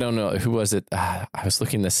I don't know, who was it? I was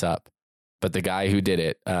looking this up, but the guy who did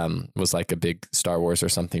it was like a big Star Wars or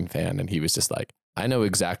something fan. And he was just like, I know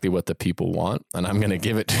exactly what the people want and I'm going to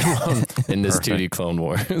give it to them in this 2D Clone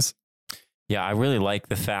Wars. Yeah, I really like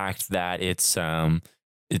the fact that it's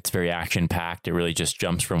very action packed. It really just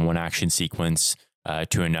jumps from one action sequence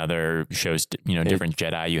to another. Shows different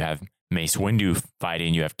Jedi. You have Mace Windu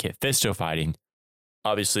fighting. You have Kit Fisto fighting.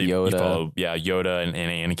 Obviously, Yoda. you follow Yoda and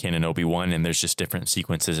Anakin and Obi-Wan, and there's just different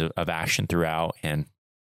sequences of action throughout. And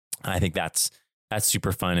I think that's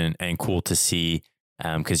super fun and cool to see.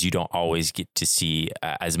 Because you don't always get to see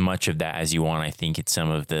as much of that as you want, I think, in some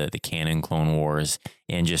of the canon Clone Wars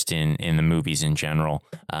and just in the movies in general.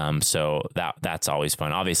 So that's always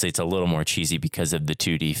fun. Obviously, it's a little more cheesy because of the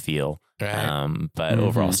 2D feel, but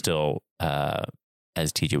overall still,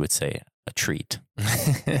 as TJ would say, a treat.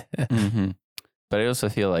 Mm-hmm. But I also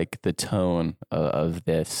feel like the tone of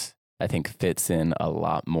this, I think, fits in a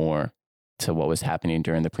lot more to what was happening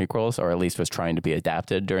during the prequels, or at least was trying to be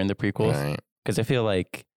adapted during the prequels. Right. Because I feel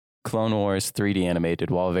like Clone Wars 3D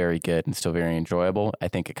animated, while very good and still very enjoyable, I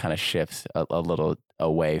think it kind of shifts a little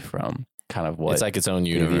away from kind of what It's like its own the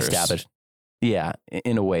universe. established. Yeah,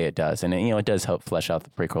 in a way it does. And it does help flesh out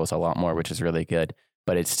the prequels a lot more, which is really good,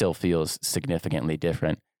 but it still feels significantly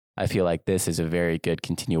different. I feel like this is a very good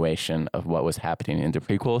continuation of what was happening in the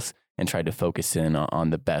prequels and tried to focus in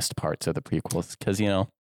on the best parts of the prequels. Because,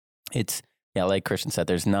 it's, like Christian said,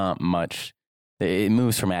 there's not much. It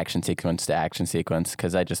moves from action sequence to action sequence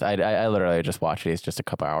because I literally just watched these just a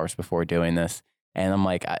couple hours before doing this. And I'm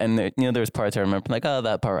like, there's parts I remember like, oh,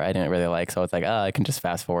 that part I didn't really like. So I was like, oh, I can just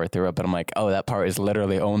fast forward through it. But I'm like, oh, that part is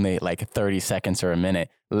literally only like 30 seconds or a minute.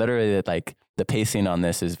 Literally, like the pacing on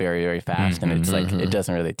this is very, very fast. And it's like, it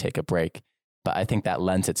doesn't really take a break. But I think that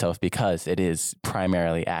lends itself because it is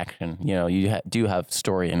primarily action. You do have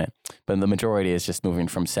story in it, but the majority is just moving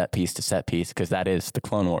from set piece to set piece because that is the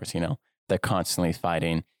Clone Wars, they're constantly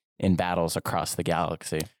fighting in battles across the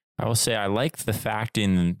galaxy. I will say I like the fact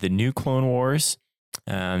in the new Clone Wars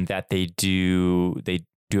that they do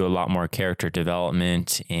a lot more character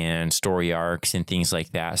development and story arcs and things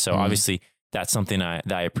like that. So obviously that's something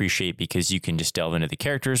that I appreciate, because you can just delve into the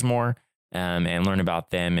characters more and learn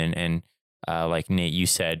about them. And like Nate, you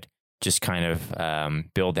said, just kind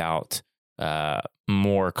of build out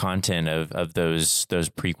more content of those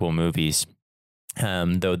prequel movies.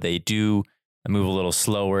 Though they do move a little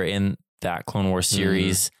slower in that Clone Wars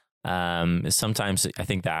series. Sometimes I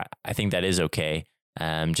think that is okay.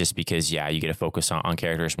 Just because, you get to focus on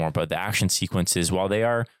characters more, but the action sequences, while they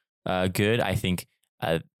are good, I think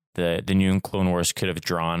the new Clone Wars could have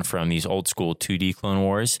drawn from these old school 2D Clone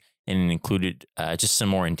Wars and included just some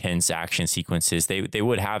more intense action sequences. They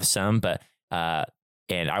would have some, but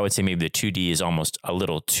and I would say maybe the 2D is almost a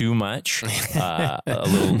little too much.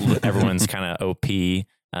 Everyone's kind of OP,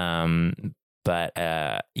 but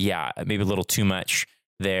maybe a little too much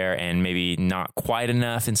there, and maybe not quite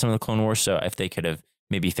enough in some of the Clone Wars. So if they could have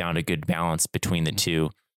maybe found a good balance between the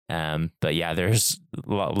two. But there's a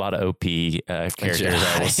lot of OP characters,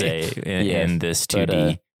 I will say, in this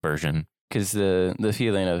 2D version. Because the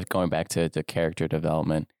feeling of going back to character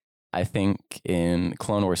development, I think in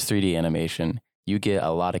Clone Wars 3D animation, you get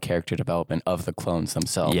a lot of character development of the clones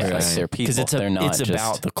themselves. Yeah, like they're people. Because it's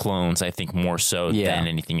about the clones, I think, more so than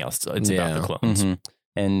anything else. It's about the clones. Mm-hmm.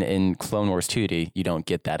 And in Clone Wars 2D, you don't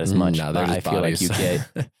get that as much. No, but I just feel bodies.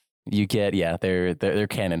 like you get they're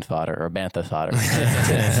cannon fodder or bantha fodder to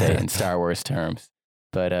say in Star Wars terms.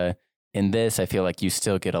 But in this, I feel like you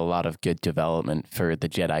still get a lot of good development for the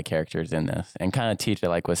Jedi characters in this, and kind of teach it,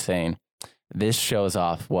 like was saying, this shows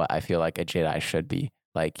off what I feel like a Jedi should be.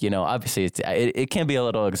 Like, obviously it can be a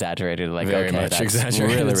little exaggerated. Like, very much that's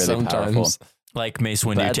exaggerated really, really sometimes. powerful. Like Mace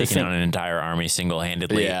Windu taking on an entire army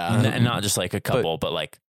single-handedly. Yeah. And not just like a couple, but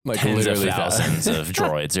like tens of literally thousands of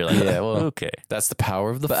droids. You're like, okay. That's the power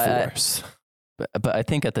of the Force. But I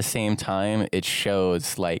think at the same time, it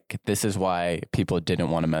shows like this is why people didn't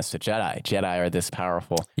want to mess with Jedi. Jedi are this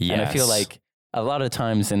powerful. Yes. And I feel like a lot of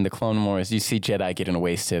times in the Clone Wars, you see Jedi getting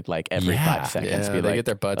wasted like every 5 seconds. Yeah, they get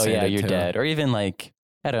their butts handed you're to dead. Or even like,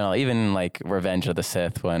 I don't know, even like Revenge of the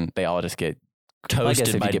Sith when they all just get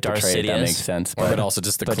toasted by get Darth betrayed, Sidious. that makes sense. But also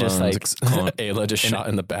just the clones. Ayla just shot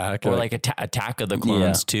in the back. Or like Attack of the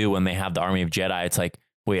Clones too, when they have the army of Jedi. It's like,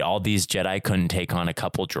 wait, all these Jedi couldn't take on a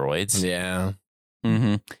couple droids? Yeah.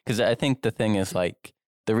 Because I think the thing is like,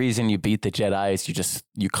 the reason you beat the Jedi is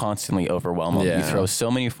you constantly overwhelm them. Yeah. You throw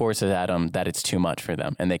so many forces at them that it's too much for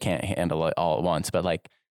them and they can't handle it all at once. But like,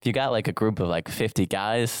 if you got like a group of like 50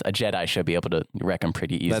 guys, a Jedi should be able to wreck them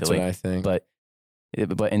pretty easily. That's what I think.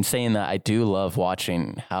 But in saying that, I do love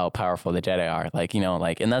watching how powerful the Jedi are. Like,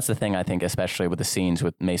 and that's the thing I think, especially with the scenes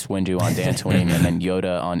with Mace Windu on Dantooine and then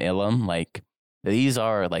Yoda on Ilum, like these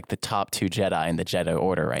are like the top 2 Jedi in the Jedi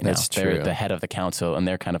Order right now. That's They're true. the head of the council and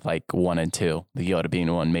they're kind of like 1 and 2, the Yoda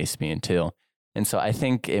being 1, Mace being 2. And so I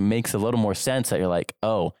think it makes a little more sense that you're like,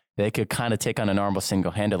 oh, they could kind of take on an army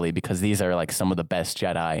single-handedly because these are like some of the best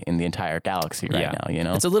Jedi in the entire galaxy right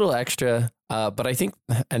now, It's a little extra, but I think,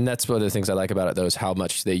 and that's one of the things I like about it though, is how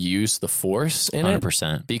much they use the Force in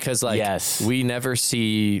 100%. it. Because like, we never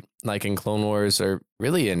see like in Clone Wars or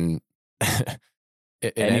really in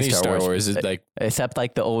any Star Wars is like, except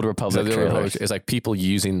like the Old Republic trailers. It's like people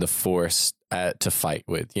using the Force to fight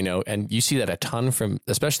with, and you see that a ton from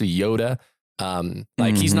especially Yoda.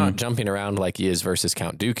 Like he's not jumping around like he is versus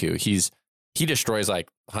Count Dooku. He destroys like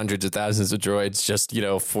hundreds of thousands of droids, just,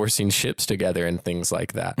 forcing ships together and things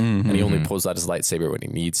like that. And he only pulls out his lightsaber when he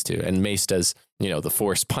needs to. And Mace does, the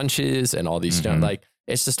Force punches and all these stuff. Like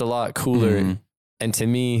it's just a lot cooler. And to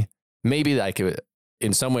me, maybe like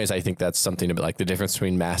in some ways, I think that's something about like the difference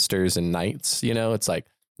between masters and knights. It's like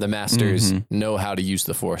the masters know how to use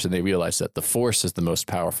the Force and they realize that the Force is the most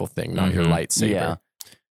powerful thing, not your lightsaber. Yeah.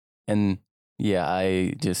 And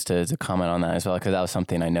I just to comment on that as well, because that was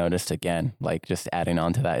something I noticed again, like just adding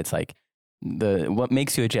on to that. It's like what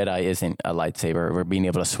makes you a Jedi isn't a lightsaber or being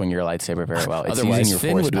able to swing your lightsaber very well. It's Otherwise, using your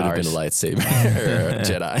Finn Force would have powers. been a lightsaber or a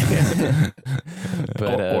Jedi.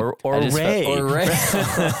 But, or Rey. Or Rey.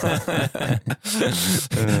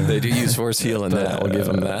 They do use Force heal in that. We'll give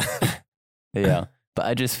them that. Yeah. But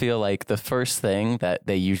I just feel like the first thing that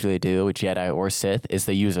they usually do with Jedi or Sith is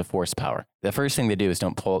they use a Force power. The first thing they do is they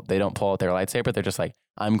don't pull out their lightsaber. They're just like,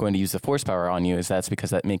 I'm going to use the Force power on you. That's because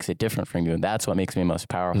that makes it different from you. And that's what makes me most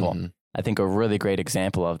powerful. I think a really great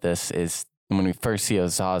example of this is when we first see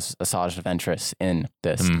Asajj Ventress in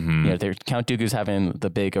this. Count Dooku's having the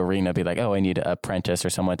big arena be like, oh, I need an apprentice or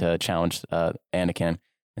someone to challenge Anakin.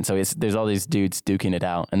 And so there's all these dudes duking it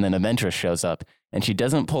out. And then Ventress shows up and she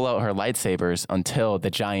doesn't pull out her lightsabers until the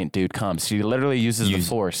giant dude comes. She literally uses the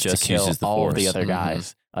Force to kill all of the other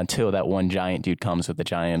guys until that one giant dude comes with the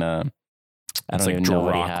giant, I don't even know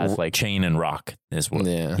what he has. Like chain and rock is what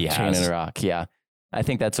he has. Chain and rock, yeah. I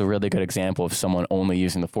think that's a really good example of someone only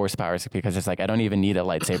using the Force powers because it's like, I don't even need a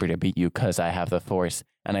lightsaber to beat you because I have the Force.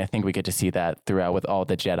 And I think we get to see that throughout with all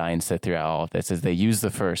the Jedi and Sith throughout all of this is they use the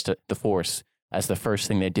Force as the first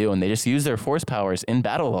thing they do. And they just use their Force powers in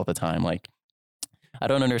battle all the time. Like, I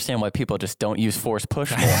don't understand why people just don't use Force push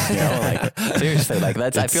more. You know, like seriously, like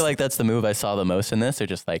I feel like that's the move I saw the most in this. They're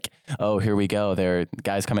just like, oh, here we go. There are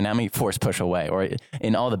guys coming at me, Force push away. Or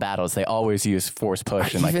in all the battles, they always use Force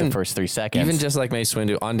push in like the first 3 seconds. Even just like Mace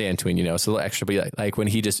Windu on Dantooine, you know, it's a little extra. But like when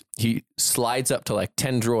he slides up to like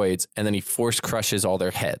 10 droids and then he Force crushes all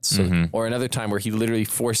their heads. So, or another time where he literally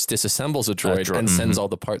Force disassembles a droid and sends all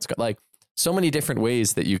the parts. Like so many different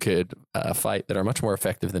ways that you could fight that are much more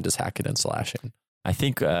effective than just hacking and slashing. I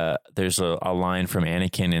think there's a line from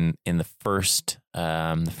Anakin in the first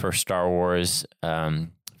Star Wars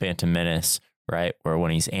Phantom Menace, right, where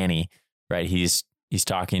when he's Annie, right, he's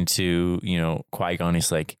talking to Qui-Gon.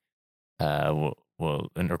 He's like, or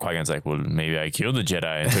Qui-Gon's like, well, maybe I killed the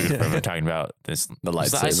Jedi and took it from him. Talking about this, the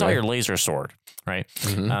lightsaber. I saw your laser sword, right?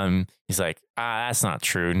 He's like, that's not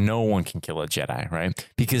true. No one can kill a Jedi, right?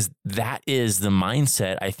 Because that is the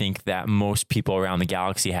mindset I think that most people around the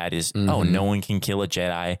galaxy had is, oh, no one can kill a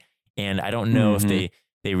Jedi. And I don't know if they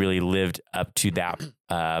really lived up to that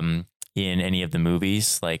in any of the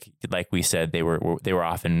movies. Like we said, they were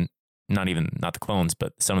often not the clones,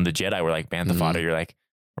 but some of the Jedi were like bantha fodder. You're like,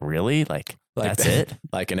 really? Like that's it?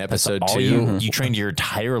 Like in episode 2, you trained your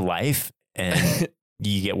entire life and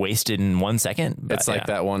you get wasted in 1 second. It's like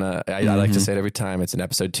that one. I like to say it every time. It's in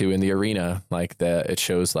episode 2 in the arena. Like it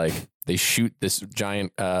shows like they shoot this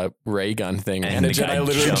giant ray gun thing and the Jedi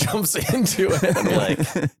literally jumps into it. And I'm like,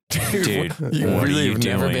 dude, you've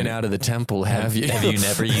never been out of the temple, have you? Have you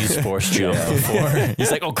never used Force jump before?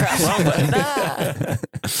 He's like, oh crap, wrong button.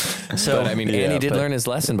 So I mean, Annie did learn his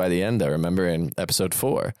lesson by the end, though. Remember in episode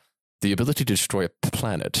 4. The ability to destroy a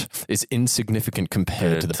planet is insignificant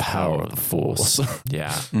compared to the power of the Force. Yeah.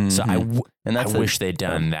 So I wish they'd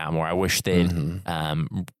done that more. I wish they'd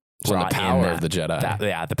brought the power of the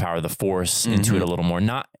Jedi. The power of the Force into it a little more.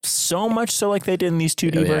 Not so much so like they did in these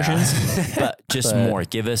 2D versions, but just more.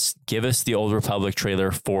 Give us the Old Republic trailer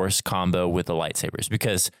Force combo with the lightsabers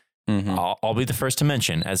because I'll be the first to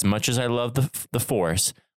mention, as much as I love the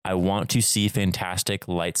Force, I want to see fantastic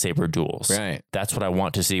lightsaber duels. Right. That's what I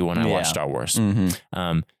want to see when I watch Star Wars. And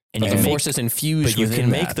the Force is infused. But you can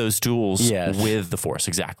make those duels with the Force.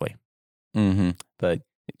 Exactly. But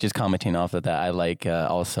just commenting off of that, I like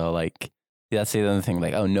also like that's the other thing.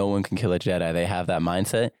 Like, oh, no one can kill a Jedi. They have that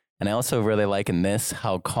mindset. And I also really like in this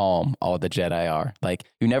how calm all the Jedi are. Like,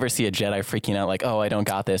 you never see a Jedi freaking out like, oh, I don't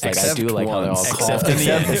got this. Like, I do like how they're all calm. Except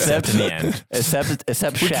in the end.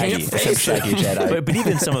 Except Shaggy. Except Shaggy Jedi. But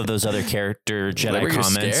even some of those other character Jedi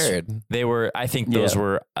comments, they were, I think those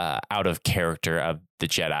were out of character of the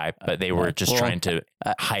Jedi, but they were just trying to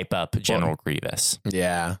hype up General Grievous.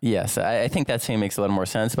 Yeah. Yes, I think that scene makes a little more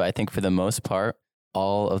sense, but I think for the most part,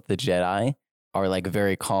 all of the Jedi are like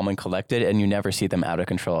very calm and collected, and you never see them out of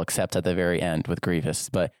control except at the very end with Grievous.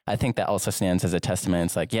 But I think that also stands as a testament.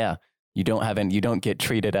 It's like, you don't get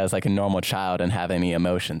treated as like a normal child and have any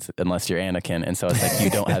emotions unless you're Anakin. And so it's like, you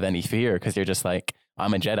don't have any fear because you're just like,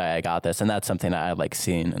 I'm a Jedi, I got this. And that's something that I like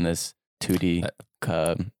seeing in this 2D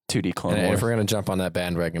Clone Wars. And if we're going to jump on that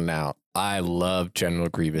bandwagon now, I love General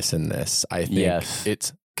Grievous in this. I think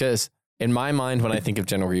it's because in my mind, when I think of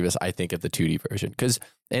General Grievous, I think of the 2D version. Because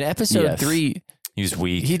in episode 3, he's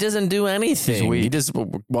weak. He doesn't do anything. He just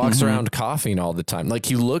walks around coughing all the time. Like,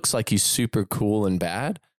 he looks like he's super cool and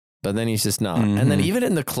bad, but then he's just not. And then even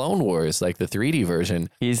in the Clone Wars, like the 3D version,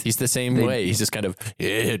 he's the same way. He's just kind of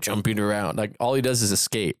jumping around. Like, all he does is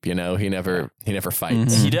escape. You know, he never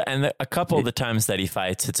fights. He does, and a couple of the times that he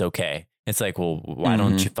fights, it's okay. It's like, well, why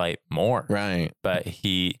don't you fight more? Right. But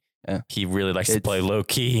he really likes to play low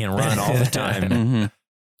key and run all the time.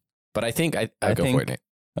 But I think I go for it, Nate.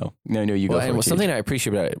 Oh, no, you go for it. Something I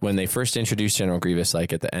appreciate about it when they first introduced General Grievous,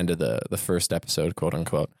 like at the end of the first episode, quote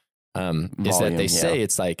unquote, is that they say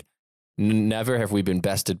it's like, never have we been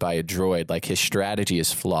bested by a droid. Like, his strategy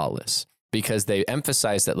is flawless, because they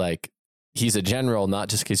emphasize that like he's a general, not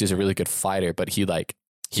just because he's a really good fighter, but he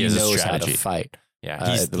knows how to fight.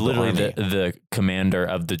 Yeah, he's literally the commander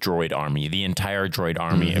of the droid army, the entire droid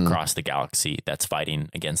army across the galaxy that's fighting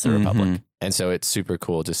against the Republic. And so it's super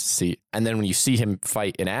cool just to see. And then when you see him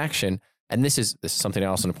fight in action, and this is something I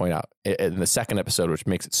also want to point out in the second episode, which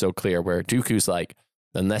makes it so clear, where Dooku's like,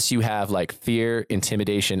 unless you have like fear,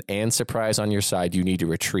 intimidation, and surprise on your side, you need to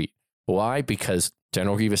retreat. Why? Because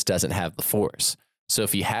General Grievous doesn't have the Force. So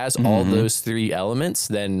if he has all those three elements,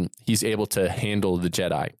 then he's able to handle the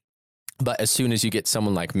Jedi. But as soon as you get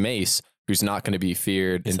someone like Mace, who's not going to be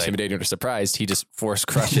feared, intimidated, or surprised, he just Force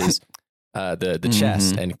crushes the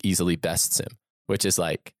chest and easily bests him, which is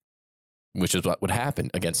what would happen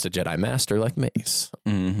against a Jedi Master like Mace.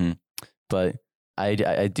 But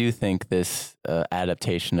I do think this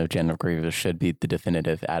adaptation of General Grievous should be the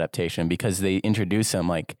definitive adaptation, because they introduce him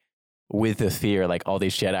like with the fear, like all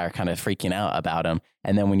these Jedi are kind of freaking out about him.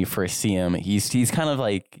 And then when you first see him, he's kind of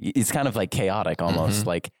like chaotic almost.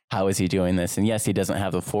 Like, how is he doing this? And yes, he doesn't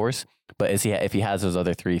have the Force, but if he has those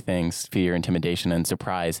other three things, fear, intimidation, and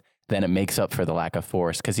surprise, then it makes up for the lack of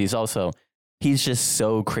Force. Because he's just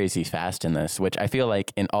so crazy fast in this, which I feel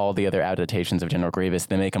like in all the other adaptations of General Grievous,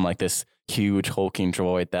 they make him like this huge hulking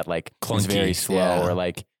droid that like is very slow or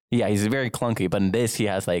like, yeah, he's very clunky. But in this, he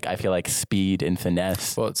has like, I feel like speed and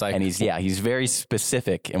finesse. Well, it's like, and he's very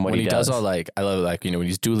specific in what when he does. does. All like, I love like, when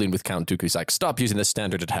he's dueling with Count Dooku, he's like, stop using the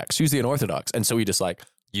standard attacks, use the unorthodox. And so he just like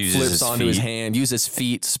flips onto his hand, uses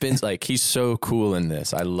feet, spins. Like, he's so cool in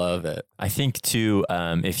this. I love it. I think too,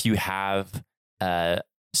 if you have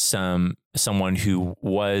someone who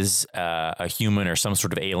was a human or some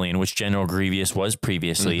sort of alien, which General Grievous was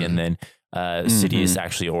previously, and then Sidious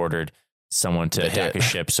actually ordered someone to attack a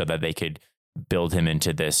ship so that they could build him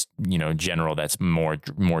into this, general that's more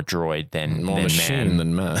droid than machine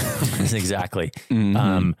than man. Exactly.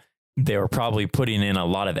 They were probably putting in a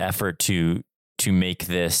lot of effort to make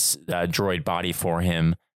this droid body for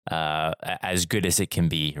him as good as it can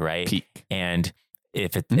be, right? Peak. And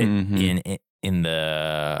if in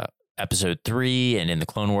the episode 3 and in the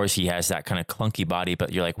Clone Wars, he has that kind of clunky body,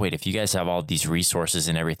 but you're like, wait, if you guys have all these resources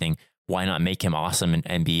and everything, why not make him awesome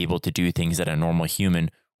and be able to do things that a normal human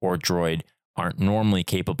or droid aren't normally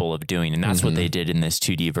capable of doing? And that's what they did in this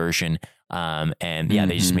 2D version.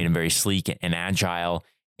 They just made him very sleek and agile.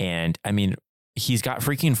 And I mean, he's got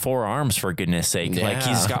freaking 4 arms, for goodness sake. Yeah. Like,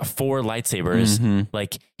 he's got 4 lightsabers.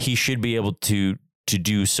 Like, he should be able to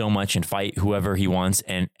do so much and fight whoever he wants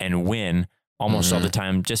and win almost all the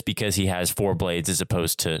time, just because he has 4 blades as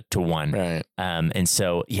opposed to 1. Right. And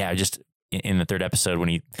so, just in the 3rd episode, when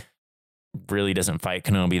he really doesn't fight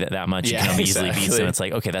Kenobi that much, Kenobi easily beats him. It's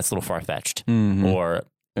like, okay, that's a little far-fetched. So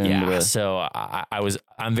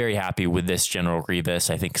I'm very happy with this General Grievous.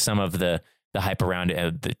 I think some of the hype around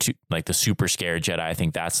it, the super scared Jedi, I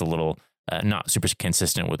think that's a little not super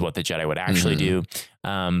consistent with what the Jedi would actually do.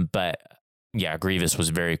 But yeah, Grievous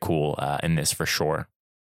was very cool in this for sure.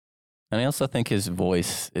 And I also think his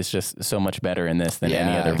voice is just so much better in this than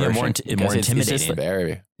any other version. More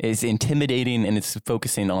intimidating. It's intimidating, and it's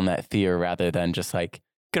focusing on that fear rather than just like,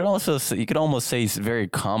 you could almost say he's very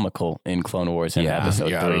comical in Clone Wars in episode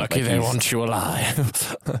 3. Lucky like they want you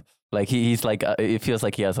alive. Like he's like, it feels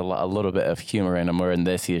like he has a little bit of humor in him, where in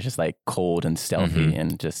this, he's just like cold and stealthy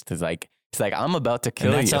and just is like, it's like, I'm about to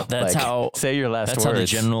kill you. That's how say your last words. That's how the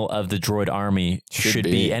general of the droid army should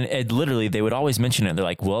be. And literally, they would always mention it. They're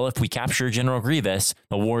like, well, if we capture General Grievous,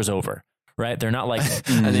 the war's over, right? They're not like...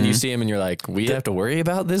 And then you see him and you're like, we have to worry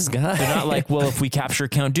about this guy? They're not like, well, if we capture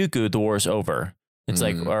Count Dooku, the war's over. It's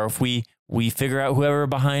like, or if we figure out whoever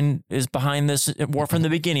is behind this war from the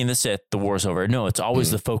beginning, the Sith, the war's over. No, it's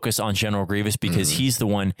always the focus on General Grievous, because he's the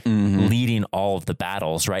one leading all of the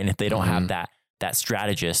battles, right? And if they don't have that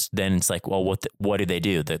strategist, then it's like, well, what do they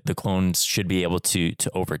do? The clones should be able to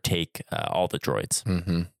overtake all the droids.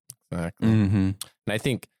 Exactly. And I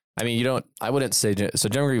think, I wouldn't say, so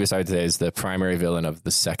General Grievous, I would say, is the primary villain of the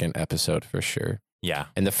 2nd episode for sure. Yeah.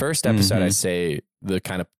 In the 1st episode, I'd say the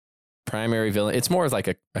kind of primary villain, it's more of like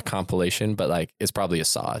a compilation, but like, it's probably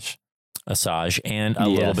Asajj and a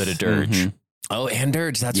little bit of Dirge. Oh, and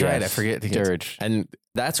Dirge. That's right. I forget Dirge. And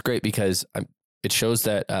that's great because it shows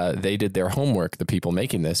that they did their homework, the people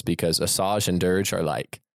making this, because Asajj and Dirge are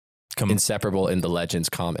like inseparable in the Legends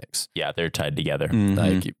comics. Yeah, they're tied together.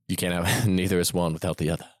 Like you can't have neither is one without the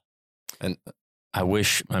other. And I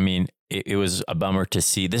wish, it was a bummer to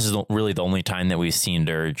see. This is really the only time that we've seen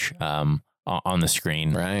Dirge on the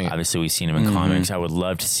screen. Right. Obviously, we've seen him in comics. I would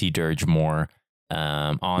love to see Dirge more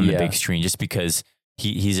on the big screen, just because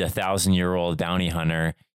he's a 1,000-year-old bounty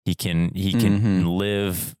hunter. He can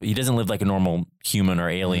live. He doesn't live like a normal human or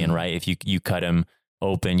alien, right? If you cut him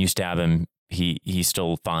open, you stab him, he's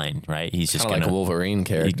still fine, right? He's just like a Wolverine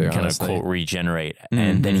character. He can kind of quote regenerate,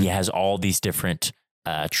 and then he has all these different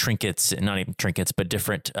trinkets, not even trinkets, but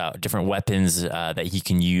different weapons that he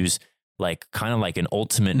can use. like kind of like an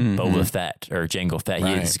ultimate Boba Fett or Jango Fett.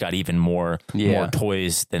 Right. He's got even more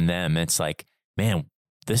toys than them. It's like, man,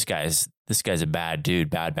 this guy's a bad dude,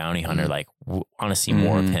 bad bounty hunter. Like, want to see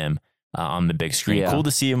more of him on the big screen. Cool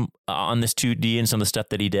to see him on this 2D and some of the stuff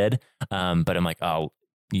that he did. But I'm like, oh,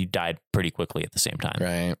 you died pretty quickly at the same time.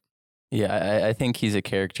 Right. Yeah, I think he's a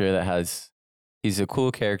character that he's a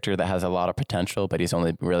cool character that has a lot of potential, but he's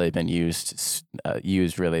only really been used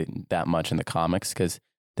really that much in the comics because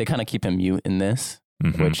they kind of keep him mute in this,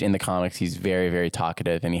 which in the comics, he's very, very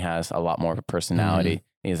talkative and he has a lot more of a personality.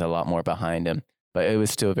 He has a lot more behind him, but it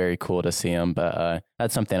was still very cool to see him. But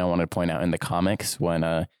that's something I wanted to point out in the comics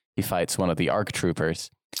when he fights one of the ARC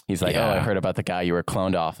troopers. He's like, oh, I heard about the guy you were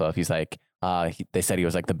cloned off of. He's like, they said he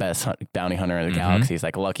was like the best bounty hunter in the galaxy. He's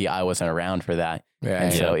like, lucky I wasn't around for that. Yeah,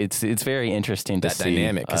 and so it's very interesting to see that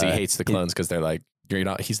dynamic because he hates the clones because they're like, you're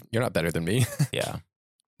not better than me.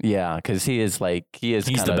 Yeah, because he's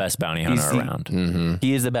the best bounty hunter around.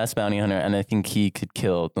 He is the best bounty hunter, and I think he could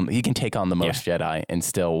kill them. He can take on the most Jedi and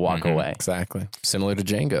still walk away. Exactly, similar to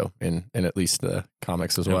Jango in at least the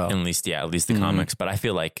comics as well. At least the comics. But I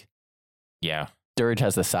feel like, Dirge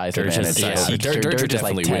has the size advantage. Dirge is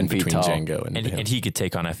definitely like 10 win feet between tall. Jango and he could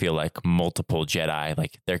take on, I feel like, multiple Jedi.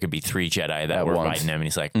 Like there could be 3 Jedi that were fighting him, and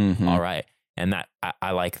he's like, all right. And that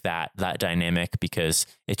I like that dynamic because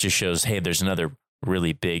it just shows, hey, there's another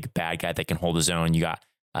really big bad guy that can hold his own. You got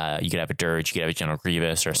you could have a Dirge, you could have a General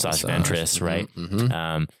Grievous or Asajj Ventress, right?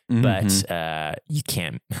 But you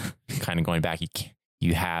can't. Kind of going back,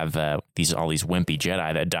 you have all these wimpy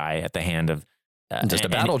Jedi that die at the hand of. Just a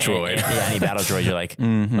battle droid. Any battle droid, you're like,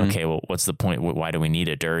 okay, well, what's the point? Why do we need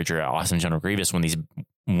a Dirge or an awesome General Grievous when these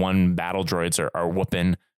one battle droids are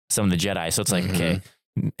whooping some of the Jedi? So it's like, okay,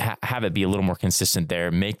 have it be a little more consistent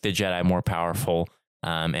there. Make the Jedi more powerful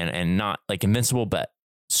and not like invincible, but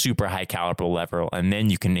super high caliber level. And then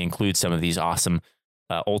you can include some of these awesome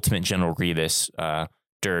ultimate General Grievous,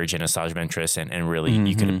 Dirge and Asajj Ventress, and really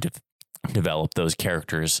you could have developed those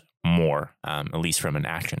characters more, at least from an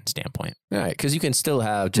action standpoint. Right, because you can still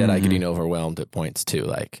have Jedi getting overwhelmed at points too.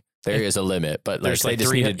 Like there is a limit, but like they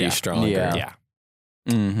just need to be stronger. Yeah.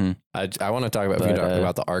 I want to talk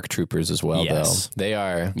about the ARC troopers as well. Though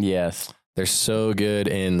they're so good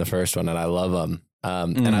in the first one, and I love them.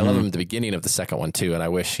 And I love them at the beginning of the second one too. And I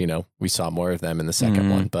wish we saw more of them in the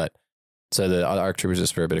second one. But so the ARC troopers,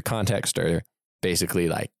 just for a bit of context, are basically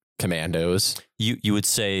like commandos. You would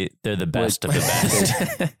say they're the best of the best.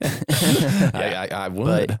 I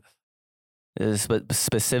would. But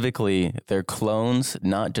specifically, they're clones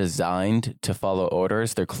not designed to follow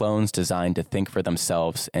orders. They're clones designed to think for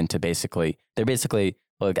themselves and to they're basically,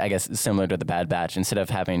 well, I guess similar to the Bad Batch. Instead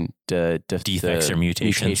of having defects or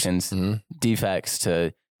mutations, defects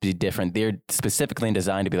to be different, they're specifically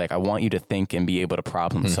designed to be like, I want you to think and be able to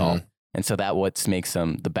problem solve. And so that what makes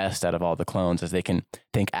them the best out of all the clones is they can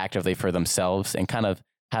think actively for themselves and kind of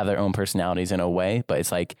have their own personalities in a way. But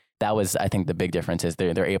it's like, that was, I think the big difference is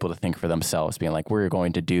they're able to think for themselves, being like, we're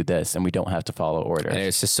going to do this and we don't have to follow orders. And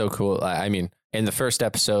it's just so cool. I mean, in the first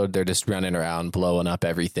episode, they're just running around, blowing up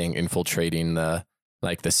everything, infiltrating the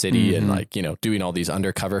city and doing all these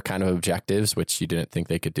undercover kind of objectives, which you didn't think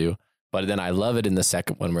they could do. But then I love it in the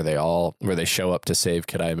second one where they show up to save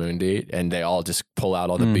Kadai Mundi and they all just pull out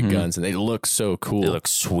all the big guns and they look so cool. They look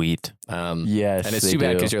sweet. Yes. And it's too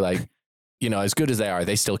bad because you're like, as good as they are,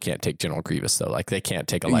 they still can't take General Grievous though. Like they can't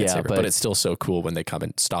take a lightsaber, but it's still so cool when they come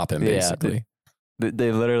and stop him basically.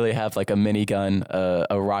 They literally have like a minigun,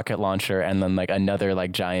 a rocket launcher, and then like another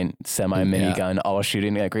like giant semi minigun all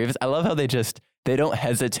shooting at Grievous. I love how they don't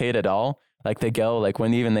hesitate at all. Like they go, like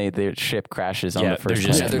when even their ship crashes on the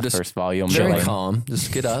first first volume. They're very calm.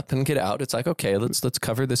 Just get up and get out. It's like, okay, let's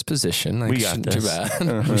cover this position. Like, we got this. Too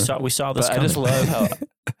bad. We saw this. But I just love how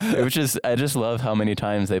I just love how many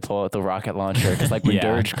times they pull out the rocket launcher because like when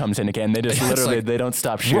Dirge comes in again, they just literally they don't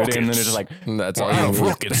stop shooting rockets. And then they're just like, that's all out of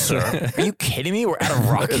rockets, sir. Are you kidding me? We're out of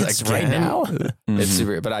rockets right now. It's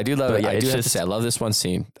super. But I do love it. I do have to say, I love this one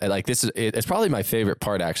scene. It's probably my favorite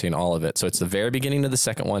part actually in all of it. So it's the very beginning of the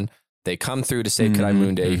second one. They come through to save Kadai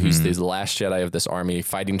Mundi, who's the last Jedi of this army,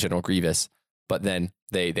 fighting General Grievous. But then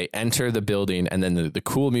they enter the building, and then the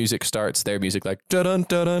cool music starts. Their music like dun dun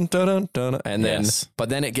dun dun dun, and then but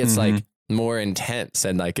then it gets like more intense,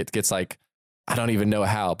 and like it gets like I don't even know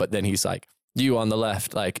how. But then he's like, "You on the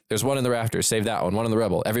left, like there's one in the rafters, save that one on the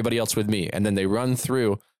rebel. Everybody else with me." And then they run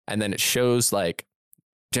through, and then it shows like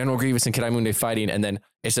General Grievous and Kadai Mundi fighting, and then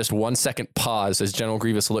it's just 1 second pause as General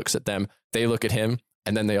Grievous looks at them. They look at him.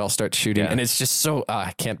 And then they all start shooting, and it's just so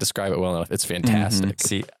I can't describe it well enough. It's fantastic.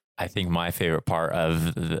 See, I think my favorite part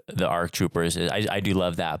of the ARC Troopers is I do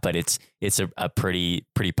love that, but it's a pretty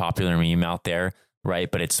popular meme out there, right?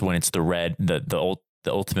 But it's when it's the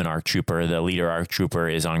ultimate ARC Trooper, the leader ARC Trooper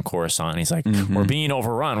is on Coruscant, and he's like, "We're being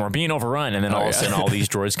overrun, and then all of a sudden all these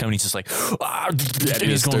droids come, and he's just like, and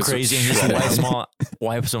he's going crazy, and just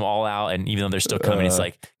wipes them all out, and even though they're still coming, it's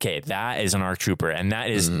like, okay, that is an ARC Trooper, and that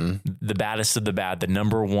is the baddest of the bad, the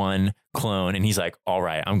number one clone, and he's like, all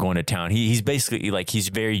right, I'm going to town. He's basically like, he's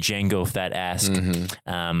very Jango Fett-esque,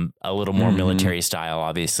 a little more military style,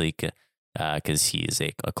 obviously, because he is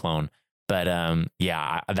a clone. But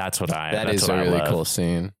yeah, that's what I. That that's is what a I really love. cool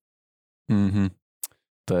scene.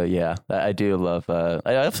 But yeah, I do love.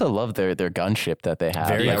 I also love their gunship that they have.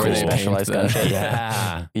 Very like, cool. really specialized gunship.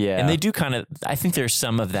 Yeah, Yeah. And they do kind of. I think there's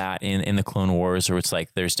some of that in the Clone Wars, where it's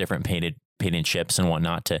like there's different painted ships and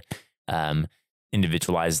whatnot to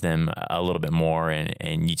individualize them a little bit more,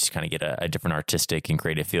 and you just kind of get a different artistic and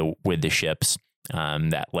creative feel with the ships.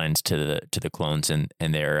 That lends to the clones and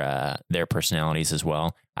their personalities as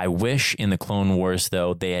well. I wish in the Clone Wars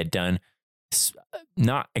though they had done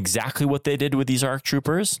not exactly what they did with these ARC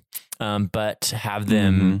Troopers, but have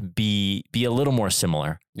them be a little more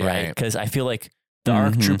similar, right? Because I feel like the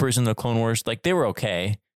ARC Troopers in the Clone Wars, like they were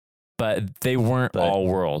okay, but they weren't all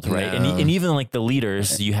world, right? No. And even like the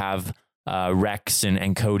leaders, you have Rex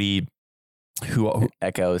and Cody, who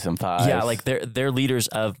Echoes and Fives. yeah, like they're leaders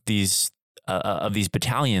of these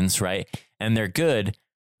battalions, right? And they're good,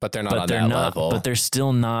 But they're not on that level. But they're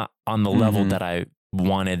still not on the level that I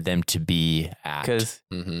wanted them to be at. Because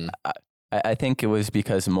I think it was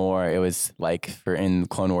because more, it was like for in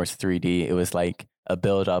Clone Wars 3D, it was like a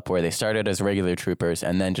build up where they started as regular troopers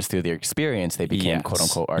and then just through their experience, they became quote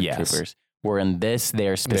unquote ARC troopers. Where in this,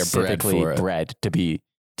 they're specifically bred to be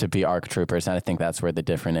ARC troopers. And I think that's where the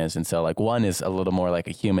difference is. And so like one is a little more like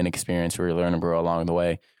a human experience where you learn and grow along the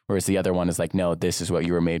way. Whereas the other one is like, no, this is what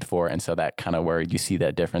you were made for. And so that kind of where you see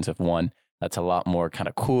that difference of one that's a lot more kind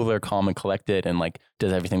of cooler, calm and collected and like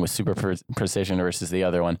does everything with super precision versus the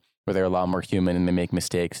other one where they're a lot more human and they make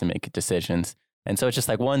mistakes and make decisions. And so it's just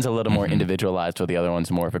like one's a little more individualized while the other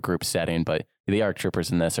one's more of a group setting. But the ARC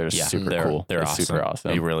troopers in this are super cool. They're awesome. Super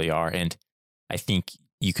awesome. They really are. And I think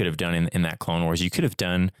you could have done in that Clone Wars, you could have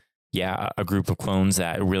done a group of clones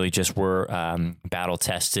that really just were battle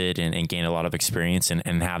tested and gained a lot of experience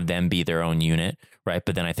and have them be their own unit, right?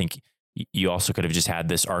 But then I think you also could have just had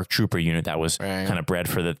this ARC Trooper unit that was kind of bred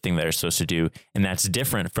for the thing that they're supposed to do. And that's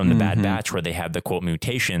different from the Bad Batch where they have the quote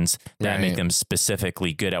mutations that make them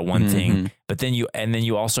specifically good at one thing. But then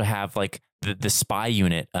you also have like the spy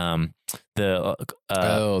unit, what's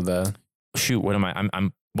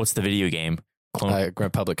the video game?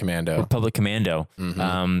 Republic Commando.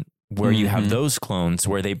 Where you have those clones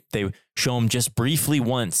where they show them just briefly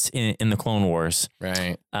once in the Clone Wars.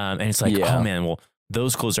 Right. And it's like, oh man, well,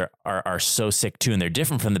 those clones are so sick too. And they're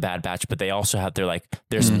different from the Bad Batch, but they also have,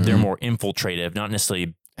 they're more infiltrative, not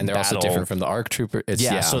necessarily. And they're also different from the ARC Trooper.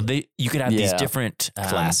 So you could have these different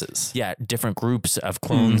classes. Different groups of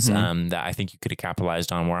clones that I think you could have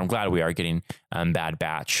capitalized on more. I'm glad we are getting Bad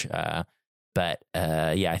Batch. But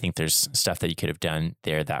I think there's stuff that you could have done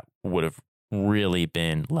there that would have really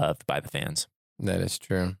been loved by the fans. That is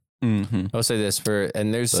true. I'll say this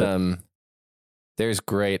there's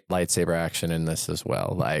great lightsaber action in this as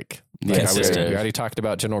well. Like we already talked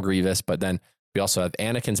about General Grievous, but then we also have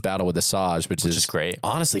Anakin's battle with Asajj, which is great.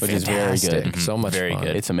 Honestly, which fantastic. Is very good. So much very fun.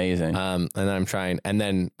 Good. It's amazing.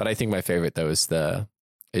 But I think my favorite though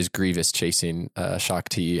is Grievous chasing Shaak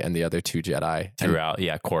Ti and the other two Jedi throughout,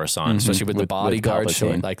 Coruscant, especially with the bodyguards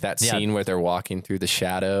showing like that scene where they're walking through the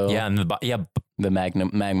shadow. And the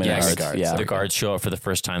Magma guards. Yeah, the guards show up for the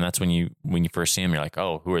first time. That's when you first see them. You're like,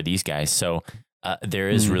 oh, who are these guys? So there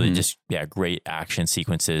is really just great action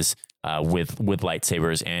sequences with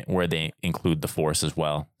lightsabers and where they include the Force as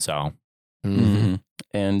well. So.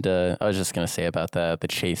 And I was just gonna say about the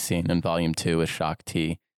chase scene in Volume 2 with Shaak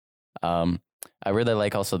Ti. I really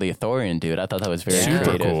like also the Ithorian dude. I thought that was very super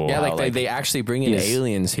creative. cool. Yeah, they actually bring in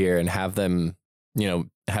aliens here and have them,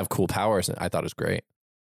 have cool powers. And I thought it was great.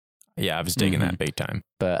 Yeah, I was digging that big time.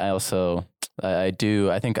 But I also, I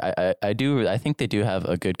think they do have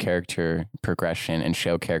a good character progression and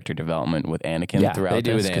show character development with Anakin throughout they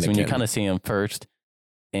do this. with Because when you Anakin. kind of see him first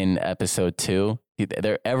in Episode 2,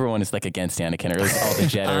 everyone is like against Anakin, or at least all the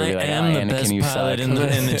Jedi are like, am the Anakin, best you pilot suck. in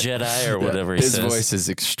the Jedi or whatever he His says. voice is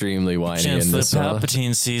extremely whiny in Chancellor this one.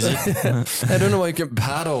 Palpatine sees it. I don't know why I can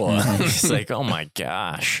Padawan. He's like, oh my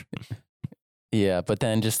gosh. Yeah, but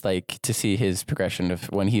then just like to see his progression of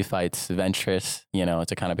when he fights Ventress,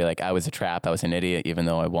 to kind of be like, I was a trap, I was an idiot, even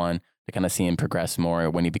though I won. to kind of see him progress more.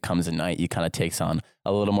 When he becomes a knight, he kind of takes on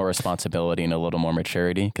a little more responsibility and a little more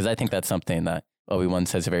maturity. Because I think that's something that Obi-Wan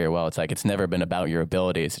says very well. It's like, it's never been about your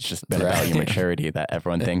abilities. It's just been about your maturity that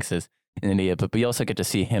everyone thinks is an idiot. But we also get to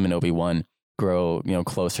see him and Obi-Wan grow,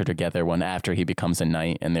 closer together when after he becomes a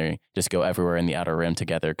knight, and they just go everywhere in the Outer Rim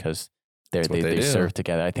together because they serve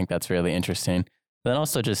together. I think that's really interesting. Then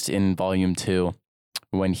also just in Volume 2,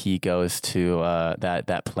 when he goes to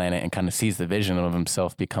that planet and kind of sees the vision of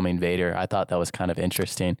himself becoming Vader, I thought that was kind of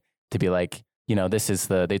interesting to be like, this is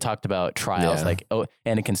they talked about trials, like,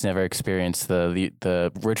 Anakin's never experienced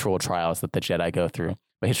the ritual trials that the Jedi go through,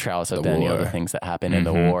 but his trials have been, the things that happen in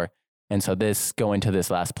the war. And so this going to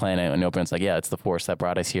this last planet, and Obi-Wan's like, yeah, it's the Force that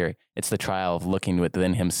brought us here. It's the trial of looking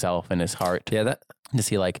within himself and his heart. Yeah, to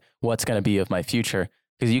see like what's going to be of my future.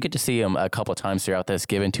 Because you get to see him a couple of times throughout this,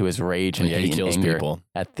 given to his rage and hate he kills and anger people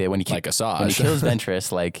when he like Asajj. When he kills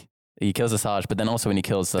Ventress, like he kills Asajj, but then also when he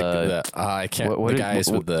kills the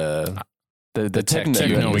guys with the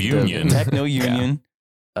Techno Union. Techno Union.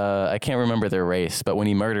 I can't remember their race, but when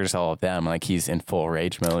he murders all of them, like he's in full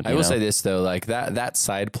rage mode. I will say this though, like that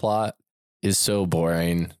side plot is so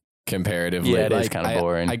boring comparatively. Yeah, it is kind of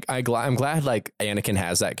boring. I'm glad like Anakin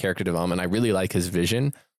has that character development. I really like his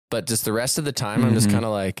vision. But just the rest of the time, I'm just kind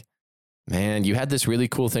of like, man, you had this really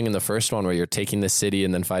cool thing in the first one where you're taking the city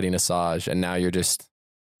and then fighting Asajj, and now you're just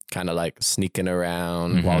kind of like sneaking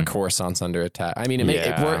around while Coruscant's under attack. I mean,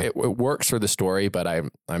 it works for the story, but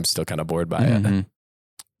I'm still kind of bored by it.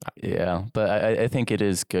 Yeah, but I think it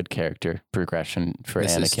is good character progression for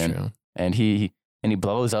Anakin, and he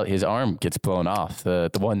blows out, his arm gets blown off,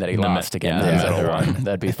 the one that he lost again.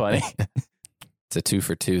 That'd be funny. It's a 2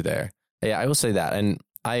 for 2 there. Yeah, I will say that, and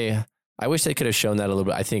I wish they could have shown that a little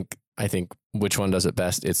bit. I think which one does it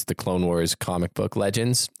best? It's the Clone Wars comic book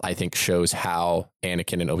Legends. I think shows how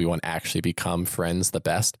Anakin and Obi-Wan actually become friends the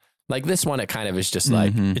best. Like this one, it kind of is just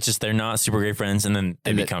like, it's just they're not super great friends, and then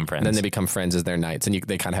they become friends. Then they become friends as their knights, and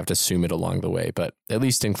they kind of have to assume it along the way. But at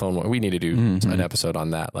least in Clone Wars, we need to do an episode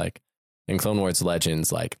on that. Like in Clone Wars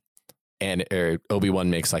Legends, like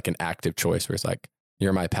Obi-Wan makes like an active choice where it's like,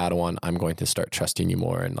 you're my Padawan, I'm going to start trusting you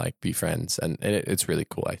more and like be friends. And it's really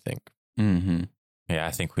cool, I think. Yeah,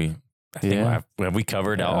 I think have we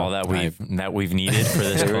covered all that we've needed for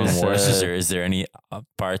this Clone Wars? Is there any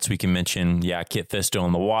parts we can mention? Yeah, Kit Fisto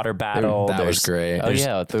in the water battle. That was great. Oh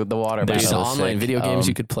yeah, the water battle. There's some online video games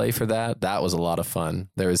you could play for that. That was a lot of fun.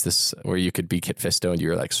 There was this where you could be Kit Fisto and you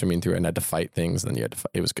were like swimming through and had to fight things. And then you had to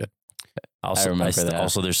fight. It was good. Also, I remember that.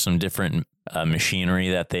 Also, there's some different machinery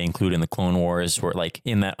that they include in the Clone Wars, where like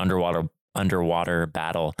in that underwater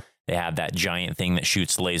battle, they have that giant thing that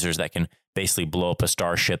shoots lasers that can basically blow up a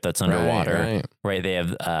starship that's underwater. Right. They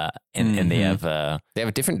have and they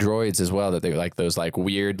have different droids as well that they're like those like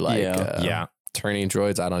weird turning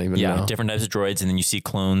droids. I don't even know. Different types of droids, and then you see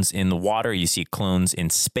clones in the water. You see clones in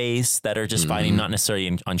space that are just fighting, not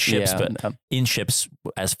necessarily on ships, but in ships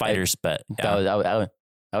as fighters.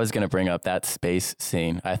 I was going to bring up that space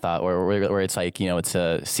scene, I thought, where it's like, it's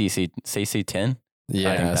a CC-10. Yeah,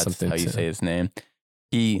 I think that's how you say his name.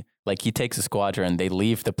 He takes a squadron, they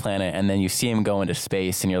leave the planet, and then you see him go into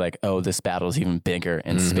space, and you're like, oh, this battle's even bigger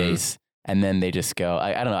in space. And then they just go,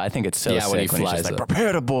 I don't know, I think it's so sick when he's just like,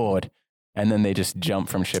 prepare to board. And then they just jump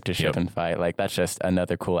from ship to ship and fight. Like, that's just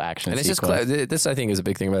another cool action sequence. It's just this, I think, is a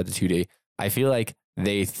big thing about the 2D. I feel like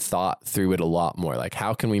they thought through it a lot more. Like,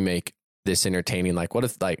 how can we make this entertaining? Like, what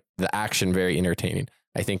if like the action very entertaining?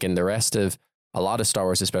 I think in the rest of a lot of Star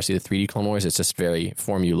Wars, especially the 3D Clone Wars, it's just very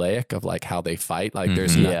formulaic of like how they fight. Like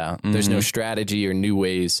there's no strategy or new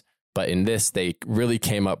ways. But in this, they really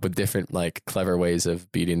came up with different like clever ways of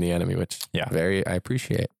beating the enemy, which I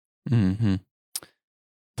appreciate.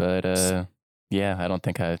 But I don't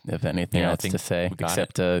think I have anything else to say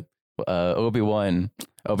except Obi-Wan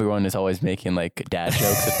is always making like dad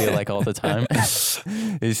jokes, I feel like, all the time.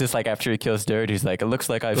 He's just like, after he kills Dirt, he's like, it looks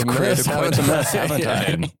like I've created quite a mess, haven't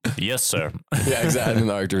I? Yes, sir. Yeah, exactly. And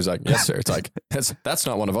the actor's like, yes, sir. It's like, that's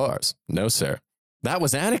not one of ours. No, sir. That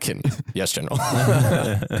was Anakin. Yes, General.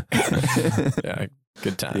 Yeah,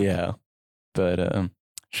 good time. Yeah. But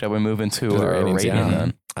shall we move into our rating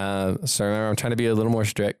then? So remember, I'm trying to be a little more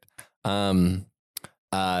strict.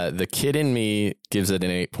 The kid in me gives it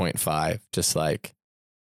an 8.5. Just like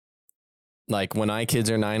when my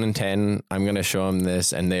kids are 9 and 10, I'm going to show them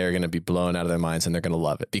this and they are going to be blown out of their minds and they're going to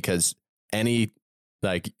love it, because any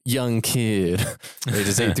like young kid,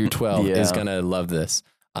 ages 8 through 12 is going to love this.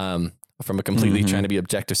 From a completely trying to be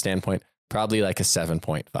objective standpoint, probably like a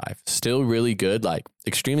 7.5. Still really good, like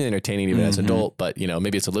extremely entertaining even as an adult, but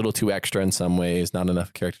maybe it's a little too extra in some ways, not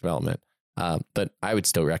enough character development. But I would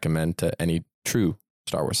still recommend to any true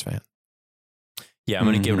Star Wars fan. Yeah, I'm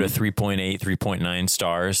going to give it a 3.8, 3.9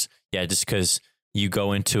 stars. Yeah, just because you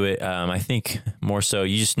go into it, I think more so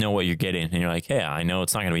you just know what you're getting. And you're like, hey, I know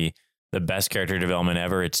it's not going to be the best character development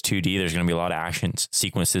ever. It's 2D. There's going to be a lot of action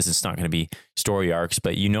sequences. It's not going to be story arcs,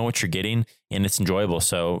 but you know what you're getting and it's enjoyable.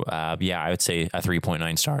 So yeah, I would say a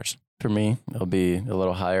 3.9 stars. For me, it'll be a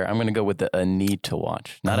little higher. I'm going to go with a need to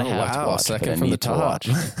watch, not a have to watch, second but a from the need to top. watch.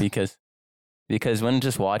 because when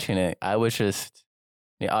just watching it, I was just,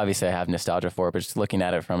 obviously I have nostalgia for it, but just looking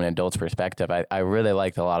at it from an adult's perspective, I really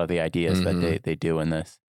liked a lot of the ideas that they do in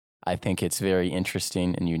this. I think it's very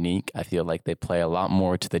interesting and unique. I feel like they play a lot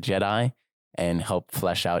more to the Jedi and help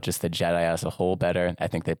flesh out just the Jedi as a whole better. I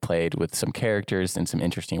think they played with some characters in some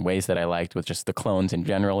interesting ways that I liked with just the clones in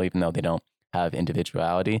general, even though they don't have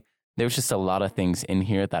individuality. There was just a lot of things in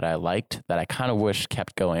here that I liked that I kind of wish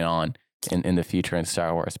kept going on in the future in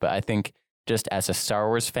Star Wars. But I think just as a Star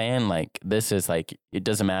Wars fan, like this is like, it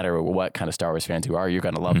doesn't matter what kind of Star Wars fans you are, you're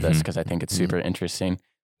going to love this because I think it's super interesting.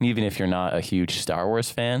 Even if you're not a huge Star Wars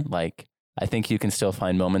fan, like I think you can still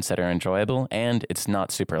find moments that are enjoyable and it's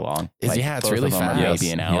not super long. Like, Yeah, it's both really of them are fast.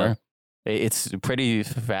 maybe an hour. It's pretty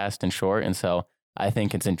fast and short. And so I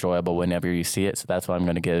think it's enjoyable whenever you see it. So that's why I'm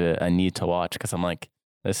going to give it a need to watch because I'm like,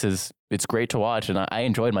 it's great to watch. And I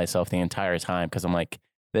enjoyed myself the entire time because I'm like,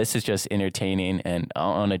 this is just entertaining and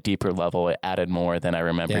on a deeper level, it added more than I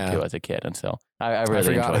remember to as a kid. And so I really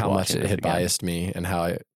forgot enjoyed how much watching it this had again. biased me and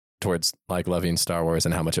how towards like loving Star Wars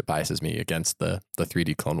and how much it biases me against the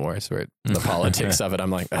 3D Clone Wars where the politics of it.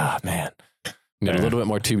 I'm like, oh man, need a little bit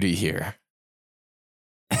more 2D here.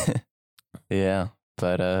 Yeah,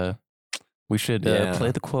 but we should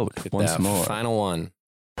play the quote once more. Final one.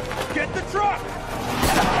 Get the truck!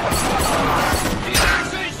 He's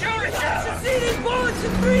actually shooting I us! see these bullets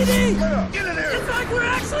in 3D! Get in there! It's like we're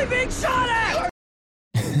actually being shot at!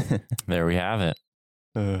 There we have it.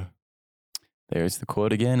 There's the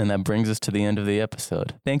quote again, and that brings us to the end of the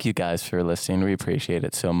episode. Thank you guys for listening. We appreciate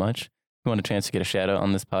it so much. If you want a chance to get a shout out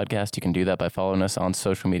on this podcast, you can do that by following us on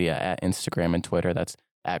social media at Instagram and Twitter. That's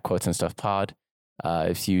at Quotes and Stuff Pod.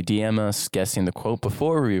 If you DM us guessing the quote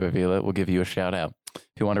before we reveal it, we'll give you a shout out. If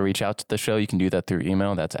you want to reach out to the show, you can do that through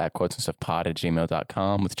email. That's at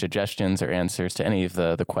quotesandstuffpod@gmail.com with suggestions or answers to any of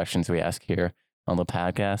the questions we ask here on the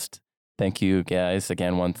podcast. Thank you guys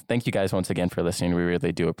again. Thank you guys once again for listening. We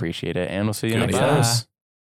really do appreciate it. And we'll see you next time. Adios.